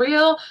 Facebook isn't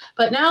real.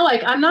 But now,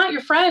 like, I'm not your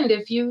friend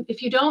if you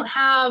don't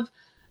have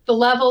the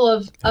level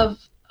of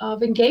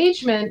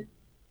engagement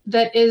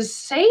that is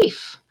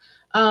safe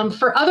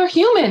for other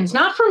humans,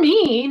 not for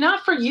me,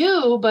 not for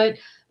you, but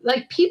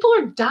like people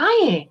are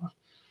dying.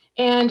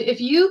 And if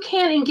you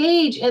can't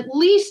engage at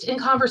least in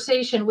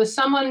conversation with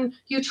someone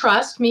you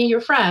trust, me,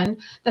 your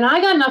friend, then I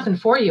got nothing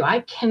for you.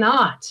 I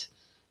cannot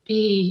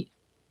be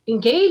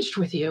engaged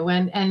with you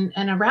and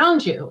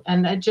around you.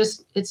 And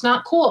it's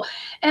not cool.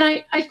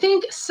 And I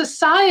think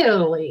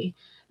societally,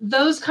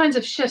 those kinds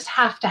of shifts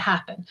have to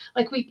happen.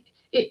 Like the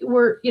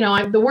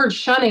word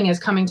shunning is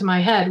coming to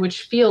my head,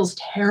 which feels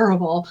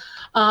terrible.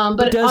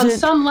 But on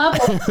some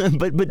level,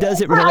 but does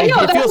it really?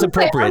 It feels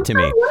appropriate to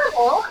me.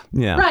 Level,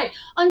 yeah. Right.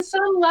 On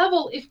some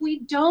level, if we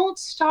don't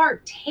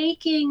start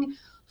taking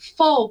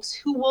folks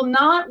who will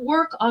not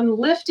work on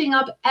lifting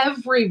up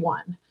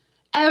everyone,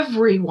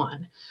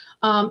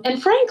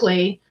 and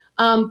frankly,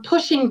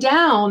 pushing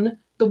down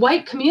the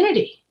white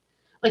community.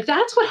 Like,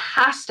 that's what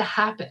has to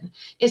happen,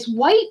 is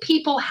white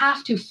people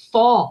have to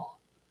fall.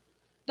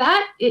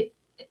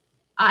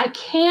 I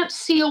can't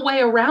see a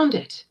way around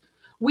it.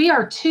 We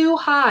are too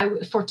high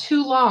for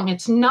too long.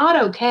 It's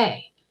not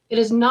okay. It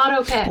is not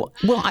okay.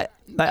 Well,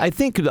 I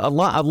think a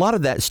lot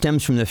of that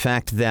stems from the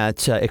fact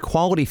that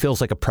equality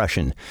feels like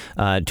oppression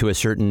to a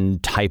certain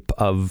type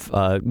of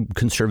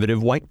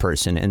conservative white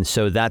person. And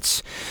so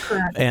that's,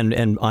 correct.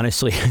 And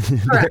honestly,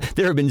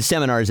 there have been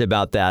seminars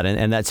about that.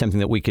 And that's something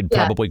that we could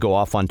probably go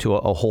off onto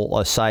a whole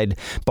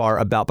sidebar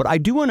about. But I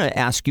do want to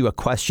ask you a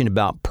question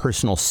about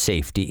personal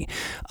safety.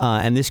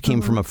 And this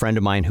came from a friend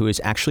of mine who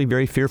is actually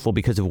very fearful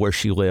because of where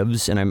she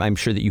lives. And I'm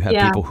sure that you have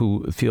people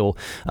who feel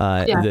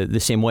the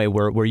same way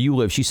where you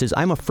live. She says,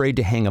 I'm afraid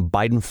to hang a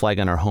Biden flag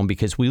on our home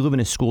because we live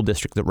in a school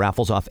district that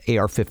raffles off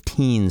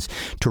AR-15s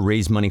to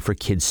raise money for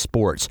kids'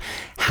 sports.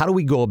 How do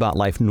we go about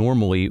life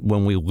normally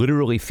when we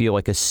literally feel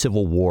like a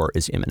civil war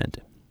is imminent?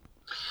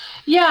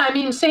 Yeah, I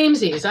mean,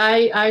 samesies.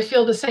 I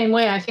feel the same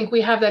way. I think we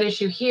have that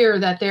issue here,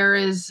 that there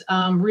is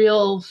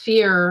real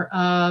fear,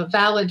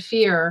 valid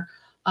fear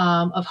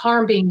of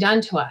harm being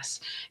done to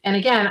us. And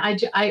again,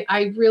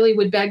 I really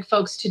would beg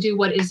folks to do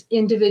what is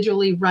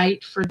individually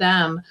right for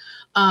them.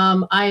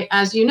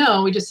 As you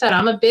know, we just said,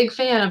 I'm a big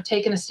fan of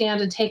taking a stand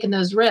and taking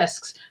those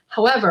risks.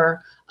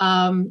 However,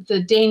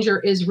 the danger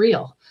is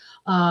real.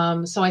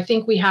 So I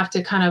think we have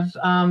to kind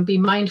of be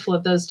mindful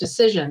of those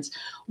decisions.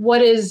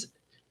 What is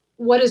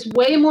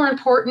way more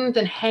important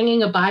than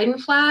hanging a Biden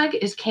flag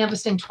is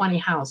canvassing 20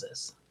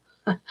 houses.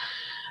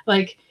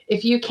 Like,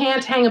 if you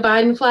can't hang a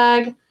Biden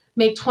flag,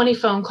 make 20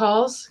 phone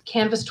calls,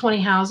 canvass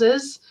 20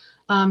 houses,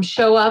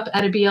 show up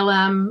at a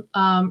BLM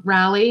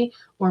rally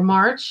or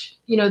march.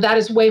 That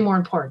is way more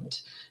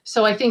important.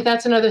 So I think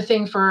that's another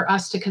thing for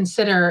us to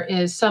consider,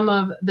 is some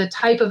of the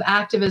type of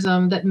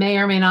activism that may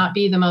or may not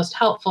be the most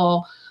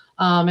helpful,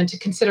 and to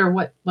consider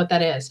what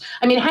that is.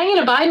 I mean, hanging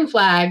a Biden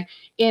flag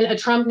in a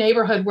Trump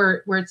neighborhood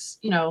where it's,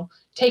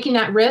 taking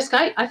that risk,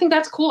 I think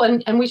that's cool.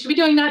 And we should be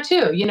doing that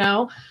too,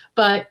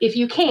 But if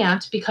you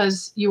can't,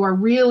 because you are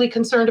really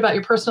concerned about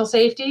your personal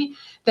safety,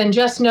 then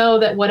just know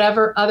that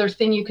whatever other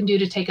thing you can do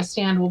to take a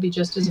stand will be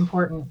just as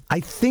important.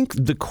 I think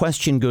the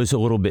question goes a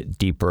little bit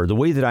deeper. The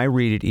way that I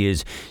read it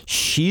is,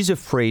 she's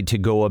afraid to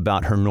go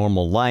about her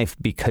normal life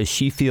because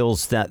she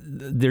feels that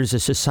there's a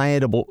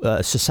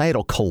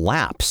societal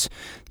collapse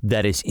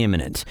that is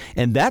imminent.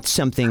 And that's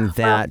something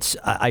that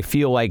I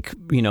feel like,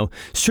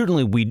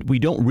 certainly we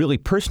don't really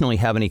personally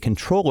have any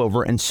control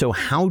over. And so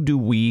how do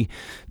we,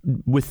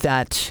 with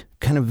that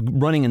kind of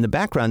running in the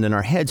background in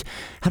our heads,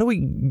 how do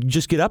we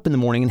just get up in the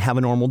morning and have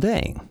a normal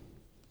day?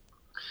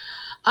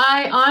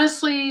 I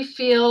honestly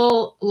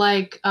feel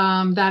like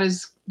that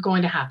is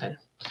going to happen.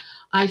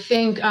 I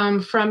think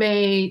from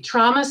a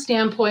trauma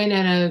standpoint,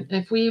 and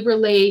if we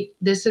relate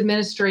this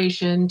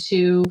administration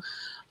to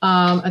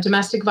a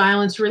domestic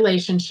violence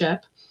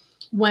relationship,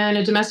 when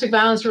a domestic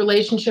violence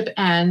relationship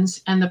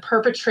ends and the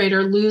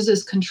perpetrator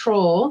loses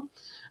control,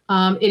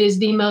 it is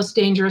the most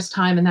dangerous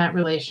time in that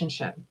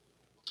relationship.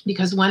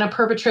 Because when a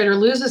perpetrator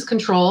loses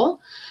control,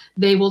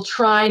 they will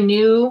try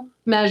new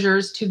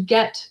measures to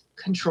get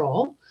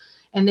control,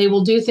 and they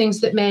will do things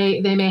that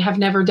they may have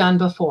never done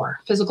before.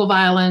 Physical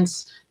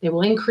violence, they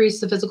will increase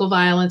the physical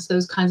violence,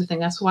 those kinds of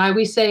things. That's why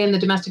we say in the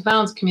domestic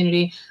violence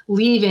community,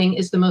 leaving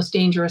is the most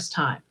dangerous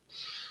time.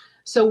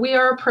 So we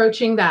are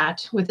approaching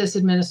that with this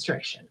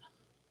administration.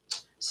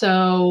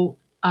 So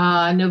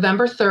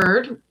November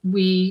 3rd,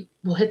 we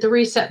will hit the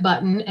reset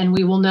button, and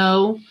we will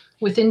know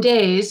within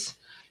days,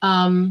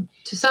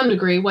 to some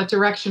degree, what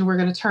direction we're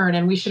going to turn.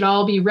 And we should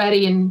all be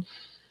ready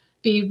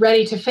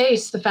to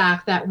face the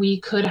fact that we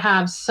could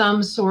have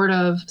some sort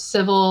of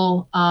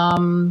civil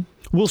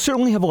We'll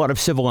certainly have a lot of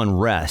civil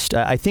unrest.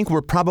 I think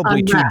we're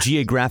probably too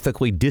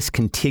geographically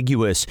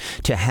discontiguous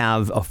to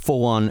have a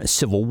full-on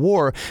civil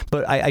war,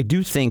 but I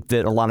do think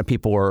that a lot of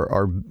people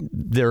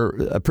they're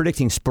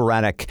predicting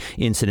sporadic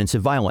incidents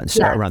of violence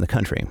around the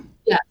country.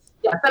 Yes.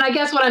 But I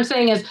guess what I'm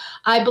saying is,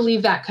 I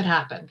believe that could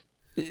happen.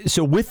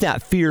 So with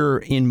that fear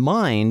in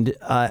mind,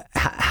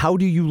 how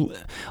do you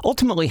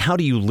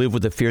live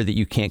with the fear that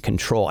you can't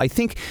control? I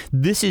think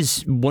this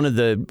is one of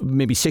the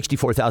maybe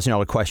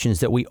 $64,000 questions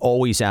that we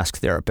always ask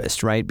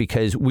therapists, right?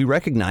 Because we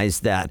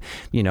recognize that,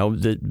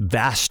 the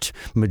vast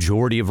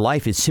majority of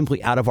life is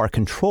simply out of our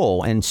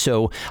control. And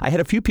so I had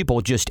a few people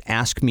just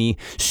ask me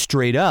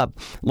straight up,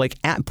 like,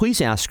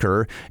 please ask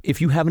her if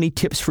you have any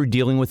tips for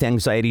dealing with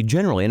anxiety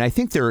generally. And I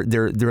think they're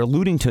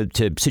alluding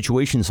to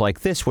situations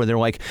like this where they're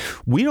like,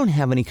 we don't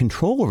have any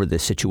control over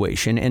this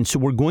situation, and so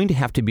we're going to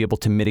have to be able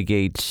to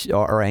mitigate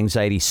our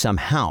anxiety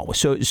somehow.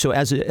 So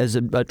as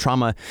a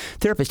trauma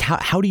therapist,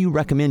 how do you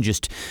recommend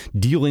just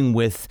dealing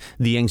with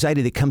the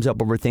anxiety that comes up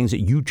over things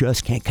that you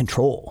just can't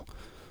control?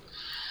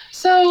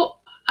 So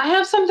I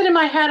have something in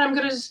my head. I'm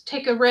going to just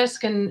take a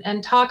risk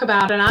and talk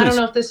about, and I don't Please.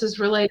 know if this is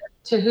related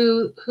to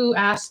who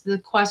asked the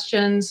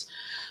questions,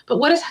 but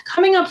what is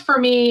coming up for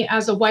me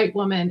as a white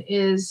woman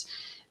is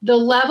the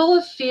level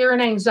of fear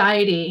and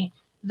anxiety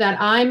that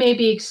I may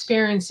be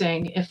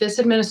experiencing if this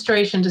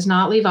administration does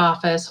not leave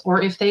office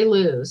or if they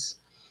lose,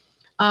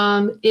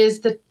 is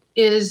the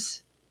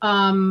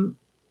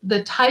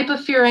type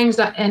of fear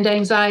and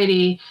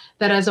anxiety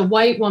that as a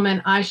white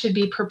woman I should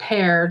be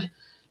prepared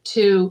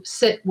to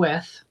sit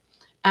with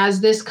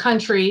as this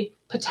country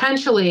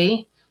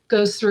potentially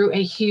goes through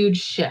a huge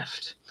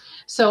shift.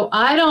 So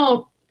I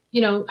don't,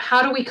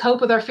 how do we cope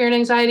with our fear and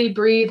anxiety?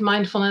 Breathe,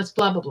 mindfulness,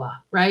 blah, blah, blah,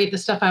 right? The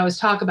stuff I always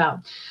talk about.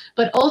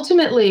 But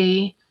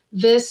ultimately,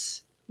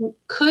 this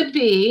could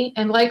be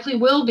and likely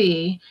will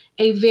be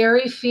a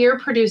very fear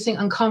producing,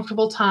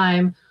 uncomfortable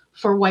time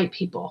for white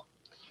people.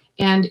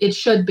 And it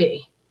should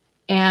be.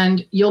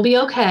 And you'll be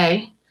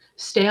okay.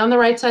 Stay on the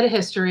right side of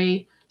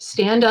history.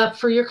 Stand up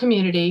for your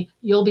community.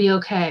 You'll be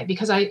okay.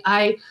 Because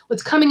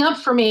what's coming up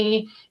for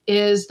me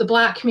is the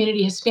Black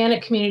community,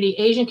 Hispanic community,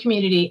 Asian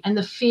community, and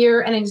the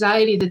fear and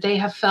anxiety that they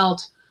have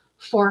felt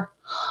for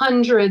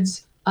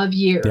hundreds of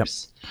years. Yep.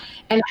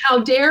 And how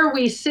dare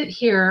we sit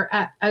here,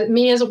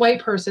 me as a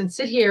white person,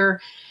 sit here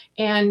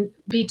and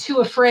be too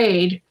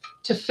afraid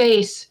to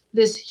face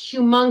this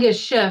humongous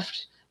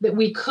shift that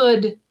we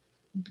could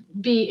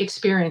be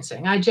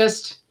experiencing. I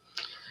just,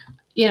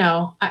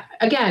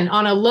 again,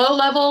 on a low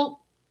level,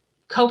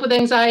 cope with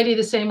anxiety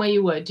the same way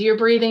you would. Do your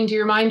breathing, do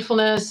your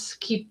mindfulness,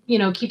 keep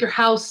your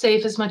house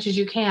safe as much as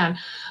you can.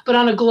 But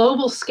on a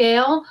global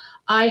scale,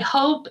 I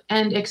hope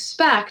and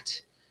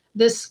expect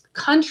this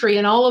country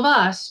and all of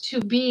us to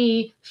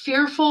be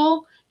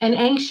fearful and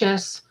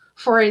anxious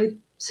for a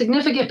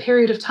significant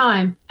period of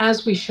time,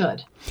 as we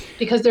should,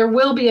 because there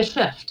will be a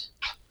shift.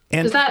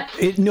 And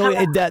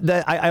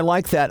I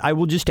like that. I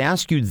will just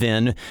ask you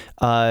then,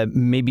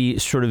 maybe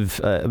sort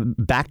of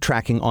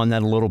backtracking on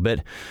that a little bit.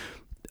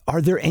 Are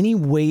there any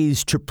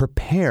ways to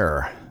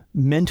prepare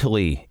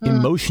mentally,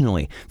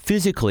 emotionally,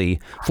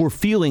 physically for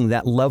feeling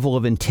that level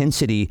of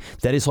intensity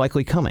that is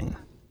likely coming?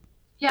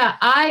 Yeah,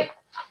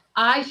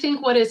 I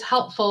think what is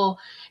helpful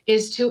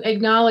is to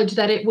acknowledge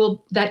that it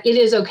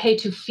is okay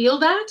to feel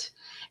that.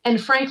 And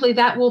frankly,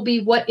 that will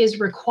be what is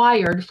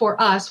required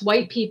for us,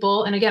 white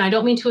people. And again, I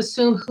don't mean to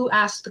assume who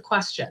asked the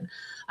question.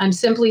 I'm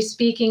simply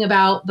speaking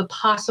about the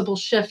possible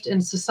shift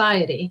in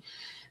society,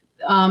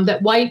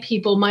 that white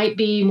people might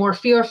be more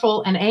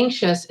fearful and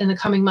anxious in the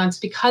coming months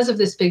because of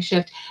this big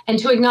shift, and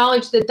to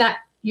acknowledge that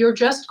you're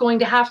just going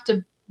to have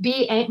to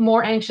be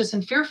more anxious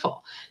and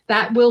fearful.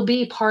 That will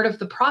be part of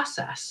the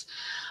process.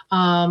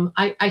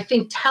 I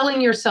think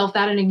telling yourself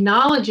that and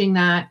acknowledging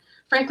that,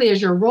 frankly,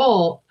 as your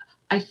role,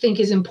 I think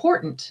is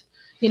important.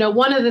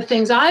 One of the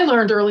things I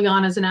learned early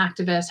on as an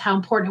activist, how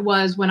important it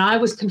was when I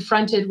was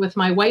confronted with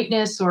my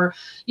whiteness or,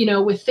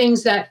 with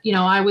things that,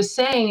 I was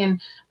saying,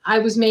 and I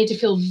was made to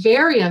feel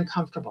very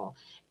uncomfortable.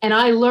 And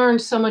I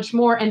learned so much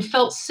more and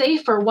felt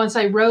safer once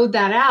I rode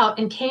that out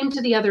and came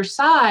to the other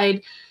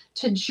side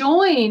to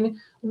join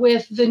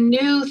with the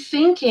new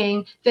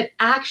thinking that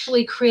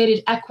actually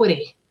created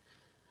equity,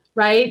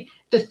 right?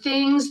 The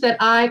things that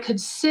I could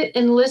sit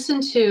and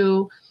listen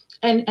to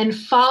and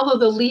follow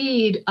the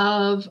lead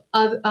of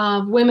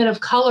women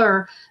of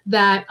color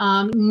that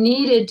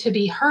needed to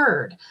be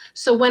heard.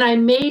 So when I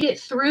made it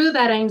through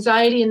that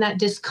anxiety and that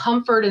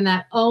discomfort and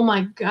that, oh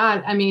my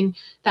God,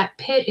 that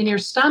pit in your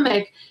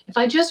stomach, if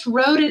I just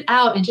wrote it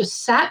out and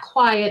just sat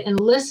quiet and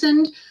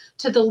listened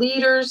to the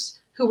leaders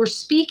who were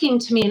speaking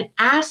to me and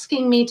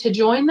asking me to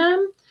join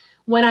them,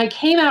 when I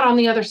came out on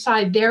the other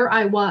side, there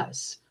I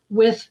was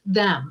with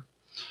them.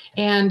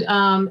 And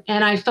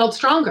I felt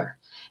stronger.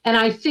 And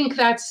I think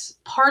that's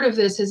part of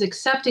this, is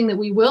accepting that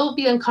we will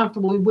be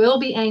uncomfortable, we will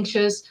be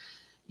anxious.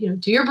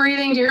 Do your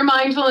breathing, do your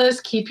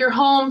mindfulness, keep your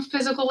home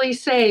physically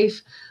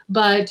safe.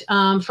 But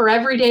for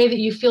every day that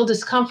you feel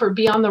discomfort,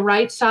 be on the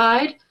right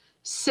side,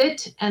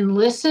 sit and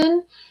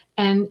listen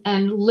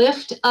and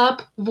lift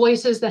up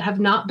voices that have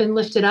not been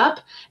lifted up.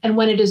 And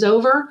when it is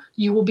over,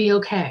 you will be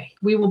okay.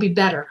 We will be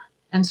better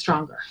and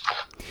stronger.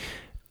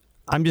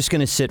 I'm just going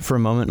to sit for a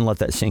moment and let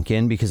that sink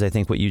in, because I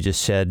think what you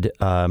just said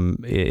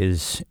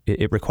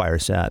it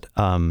requires that.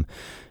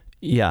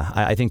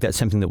 I think that's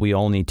something that we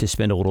all need to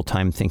spend a little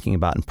time thinking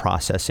about and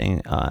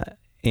processing.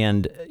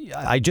 And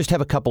I just have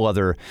a couple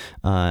other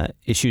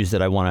issues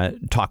that I want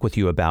to talk with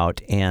you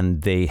about,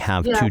 and they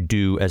have to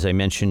do, as I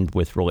mentioned,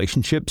 with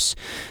relationships,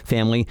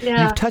 family.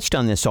 Yeah. You've touched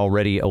on this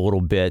already a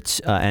little bit,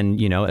 and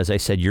as I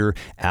said, you're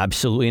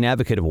absolutely an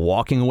advocate of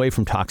walking away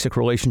from toxic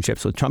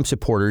relationships with Trump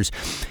supporters.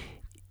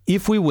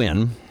 If we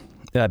win,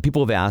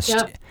 people have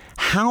asked,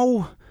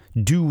 how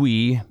do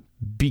we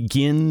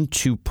begin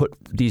to put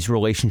these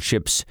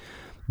relationships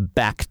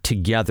back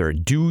together?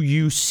 Do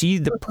you see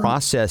the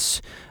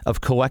process of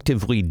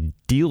collectively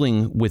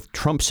dealing with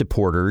Trump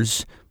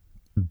supporters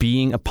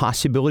being a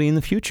possibility in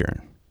the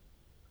future?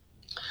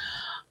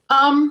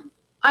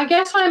 I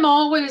guess I'm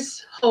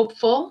always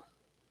hopeful.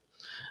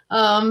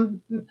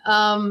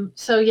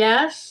 So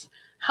yes.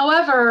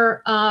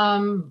 However,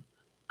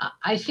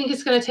 I think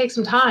it's going to take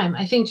some time.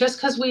 I think just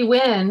because we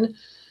win,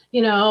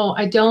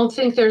 I don't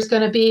think there's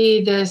going to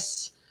be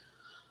this,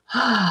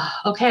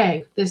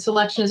 okay, this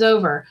election is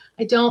over.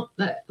 I don't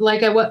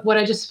what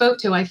I just spoke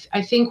to.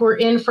 I think we're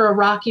in for a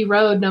rocky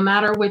road no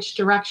matter which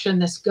direction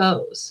this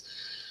goes.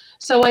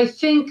 So I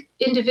think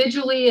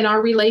individually in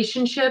our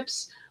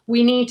relationships,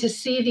 we need to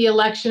see the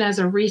election as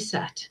a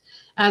reset,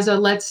 as a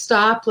let's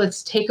stop,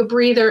 let's take a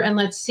breather, and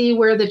let's see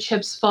where the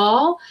chips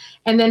fall,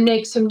 and then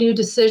make some new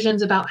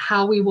decisions about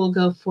how we will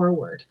go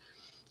forward.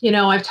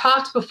 I've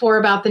talked before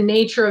about the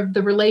nature of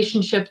the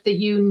relationship that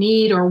you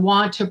need or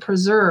want to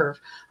preserve.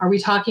 Are we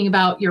talking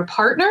about your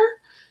partner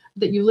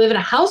that you live in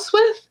a house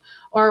with?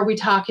 Or are we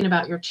talking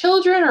about your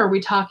children? Or are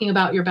we talking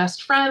about your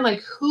best friend?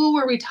 Like, who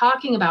are we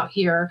talking about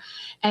here?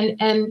 And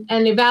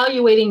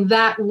evaluating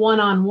that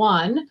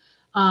one-on-one,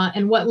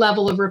 and what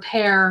level of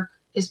repair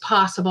is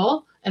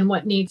possible and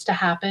what needs to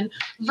happen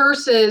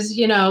versus,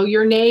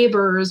 your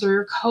neighbors or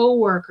your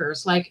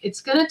coworkers. Like,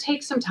 it's going to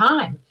take some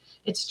time.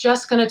 It's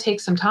just going to take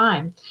some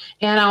time.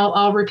 And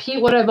I'll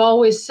repeat what I've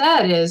always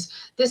said is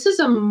this is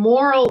a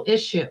moral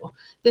issue.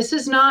 This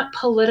is not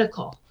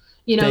political.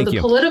 Thank you.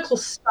 Political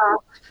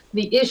stuff,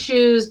 the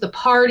issues, the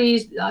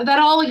parties, that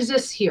all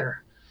exists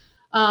here.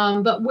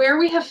 But where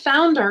we have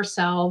found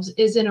ourselves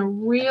is in a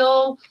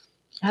real,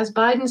 as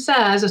Biden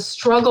says, a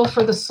struggle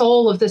for the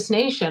soul of this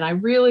nation. I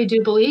really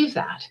do believe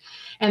that.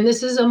 And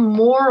this is a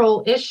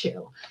moral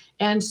issue.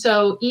 And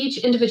so each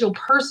individual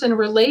person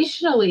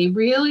relationally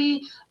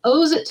really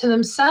owes it to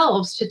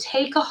themselves to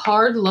take a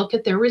hard look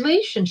at their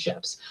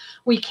relationships.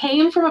 We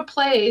came from a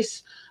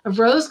place of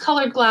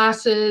rose-colored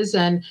glasses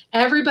and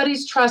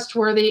everybody's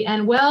trustworthy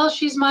and, well,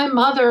 she's my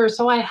mother,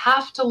 so I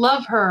have to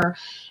love her.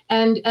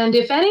 And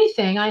if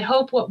anything, I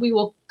hope what we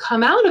will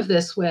come out of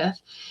this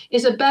with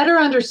is a better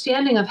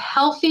understanding of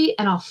healthy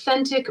and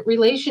authentic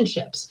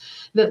relationships,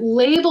 that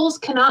labels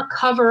cannot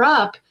cover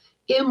up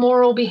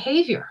immoral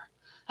behavior.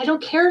 I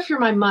don't care if you're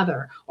my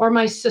mother or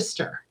my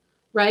sister,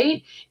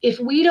 right? If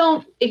we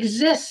don't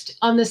exist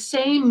on the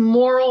same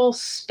moral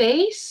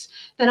space,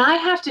 then I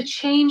have to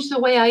change the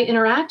way I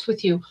interact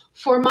with you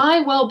for my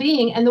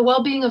well-being and the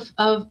well-being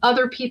of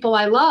other people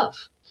I love.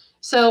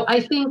 So I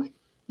think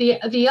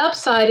the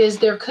upside is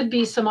there could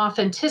be some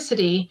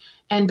authenticity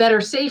and better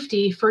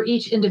safety for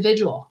each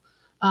individual.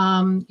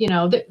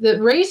 The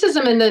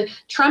racism and the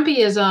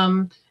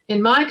Trumpism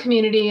in my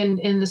community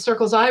and in the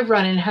circles I've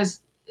run in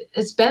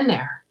it's been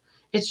there.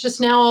 It's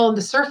just now all on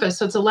the surface.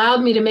 So it's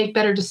allowed me to make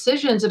better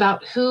decisions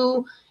about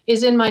who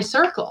is in my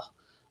circle.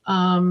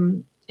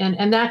 And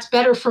that's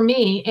better for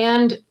me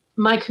and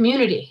my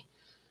community,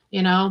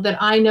 that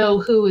I know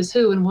who is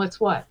who and what's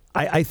what.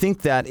 I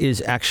think that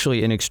is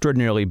actually an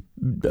extraordinarily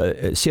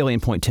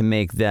salient point to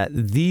make, that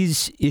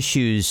these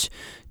issues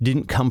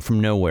didn't come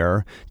from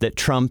nowhere, that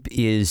Trump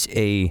is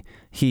a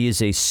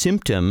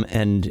symptom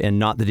and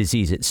not the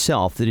disease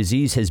itself. The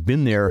disease has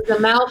been there. The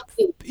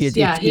mouthpiece.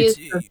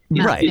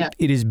 Right. Yeah.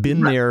 It has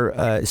been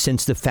there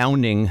since the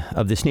founding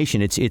of this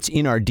nation. It's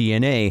in our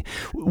DNA.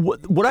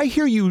 What I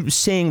hear you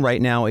saying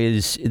right now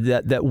is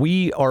that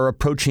we are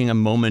approaching a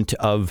moment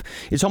of,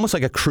 it's almost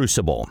like a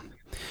crucible,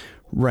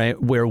 right,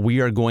 where we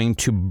are going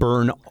to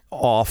burn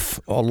off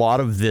a lot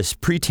of this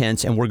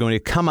pretense and we're going to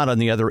come out on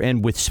the other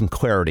end with some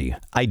clarity,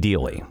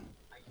 ideally.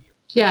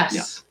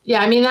 Yes.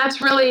 Yeah. I mean,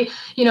 that's really,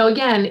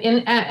 again,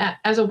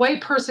 as a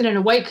white person in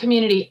a white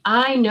community,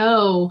 I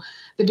know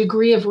the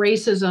degree of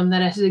racism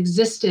that has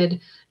existed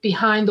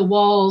behind the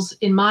walls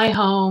in my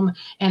home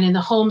and in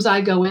the homes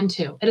I go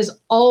into. It has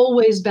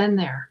always been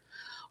there.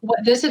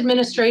 What this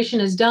administration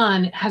has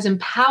done has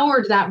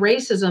empowered that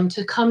racism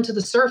to come to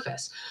the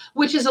surface,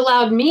 which has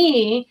allowed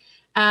me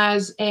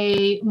as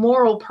a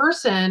moral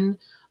person,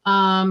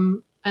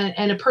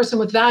 and a person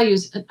with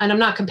values, and I'm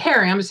not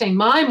comparing, I'm just saying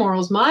my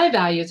morals, my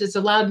values, it's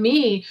allowed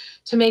me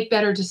to make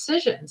better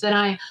decisions. And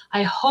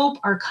I hope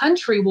our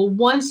country will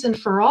once and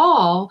for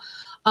all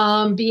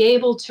be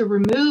able to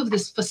remove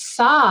this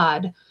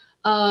facade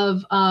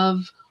of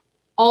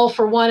all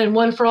for one and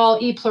one for all,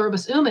 e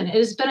pluribus unum. It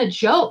has been a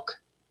joke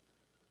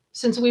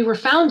since we were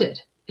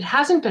founded. It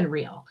hasn't been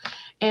real.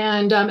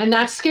 And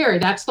that's scary.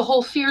 That's the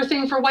whole fear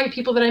thing for white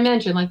people that I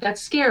mentioned. Like, that's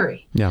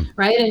scary. Yeah.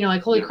 Right. And you're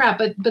like, holy crap.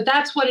 But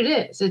that's what it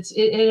is.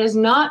 It has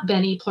not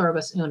been e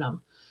pluribus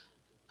unum.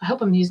 I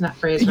hope I'm using that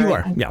phrase right. You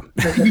are.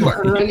 Yeah. You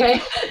are.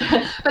 Okay.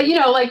 But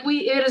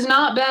it has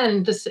not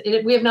been this.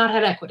 We have not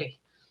had equity,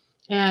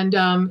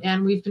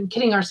 and we've been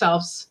kidding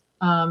ourselves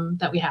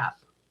that we have.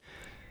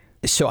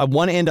 So I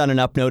want to end on an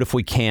up note if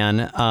we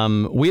can.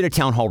 We had a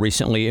town hall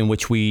recently in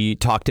which we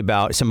talked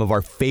about some of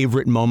our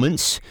favorite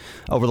moments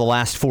over the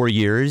last 4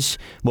 years,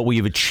 what we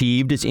have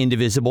achieved as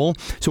Indivisible.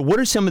 So what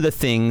are some of the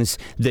things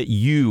that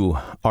you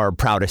are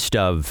proudest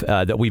of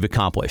that we've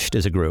accomplished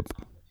as a group?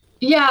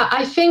 Yeah,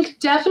 I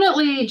think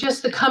definitely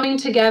just the coming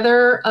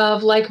together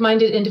of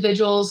like-minded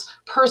individuals,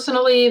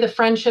 personally, the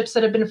friendships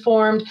that have been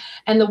formed,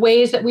 and the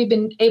ways that we've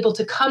been able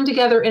to come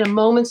together in a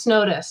moment's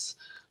notice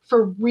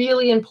for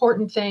really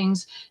important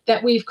things,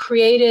 that we've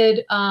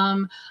created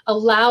a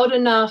loud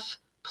enough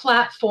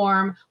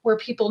platform where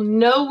people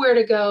know where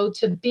to go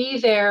to be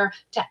there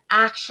to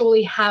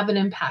actually have an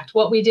impact.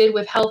 What we did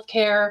with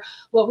healthcare,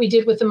 what we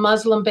did with the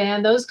Muslim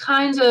ban, those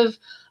kinds of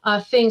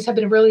things have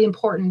been really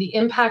important. The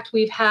impact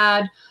we've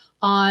had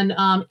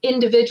on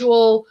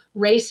individual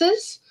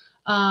races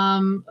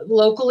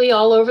locally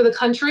all over the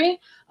country,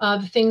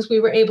 the things we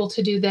were able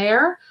to do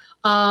there.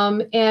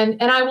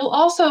 And I will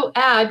also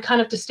add, kind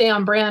of to stay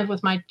on brand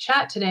with my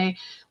chat today,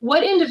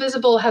 what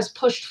Indivisible has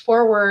pushed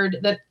forward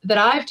that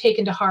I've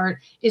taken to heart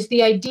is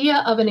the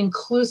idea of an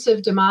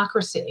inclusive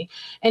democracy.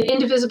 And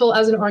Indivisible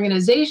as an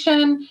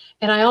organization,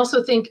 and I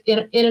also think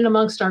in and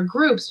amongst our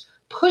groups,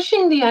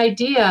 pushing the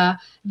idea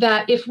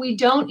that if we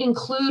don't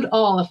include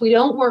all, if we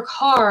don't work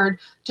hard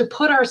to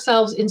put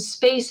ourselves in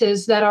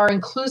spaces that are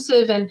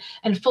inclusive and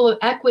full of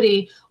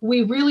equity,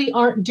 we really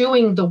aren't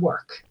doing the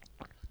work.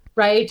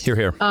 Right? Hear,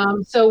 hear.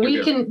 So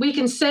we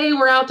can say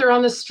we're out there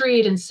on the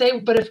street and say,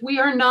 but if we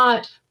are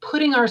not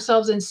putting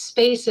ourselves in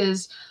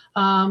spaces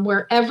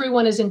where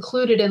everyone is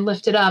included and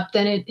lifted up,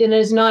 then it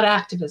is not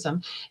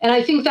activism. And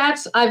I think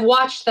I've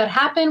watched that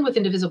happen with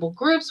Indivisible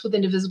groups, with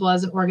Indivisible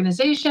as an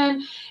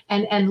organization,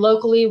 and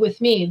locally with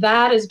me.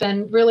 That has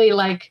been really,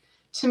 like,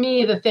 to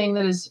me, the thing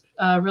that has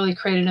really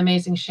created an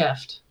amazing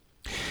shift.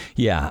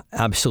 Yeah,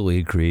 absolutely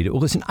agreed.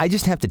 Well, listen, I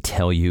just have to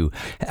tell you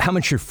how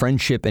much your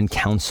friendship and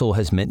counsel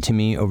has meant to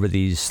me over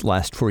these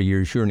last 4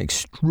 years. You're an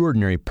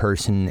extraordinary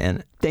person,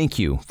 and thank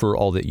you for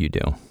all that you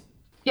do.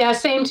 Yeah,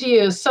 same to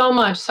you so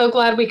much. So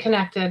glad we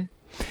connected.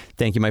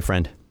 Thank you, my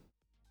friend.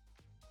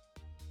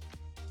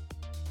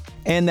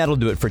 And that'll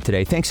do it for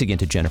today. Thanks again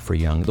to Jennifer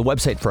Young. The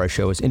website for our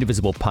show is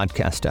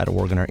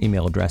indivisiblepodcast.org, and our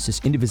email address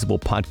is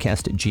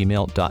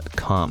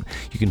indivisiblepodcast@gmail.com.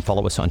 You can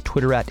follow us on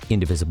Twitter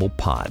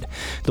 @indivisiblepod.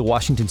 The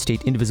Washington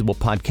State Indivisible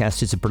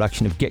Podcast is a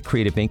production of Get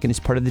Creative Inc. and is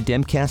part of the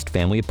Demcast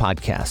family of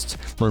podcasts.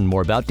 Learn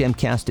more about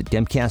Demcast at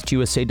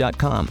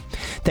demcastusa.com.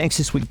 Thanks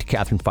this week to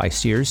Catherine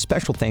Feist-Sears.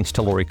 Special thanks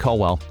to Lori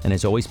Caldwell. And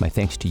as always, my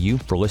thanks to you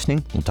for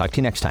listening. We'll talk to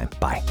you next time.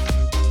 Bye.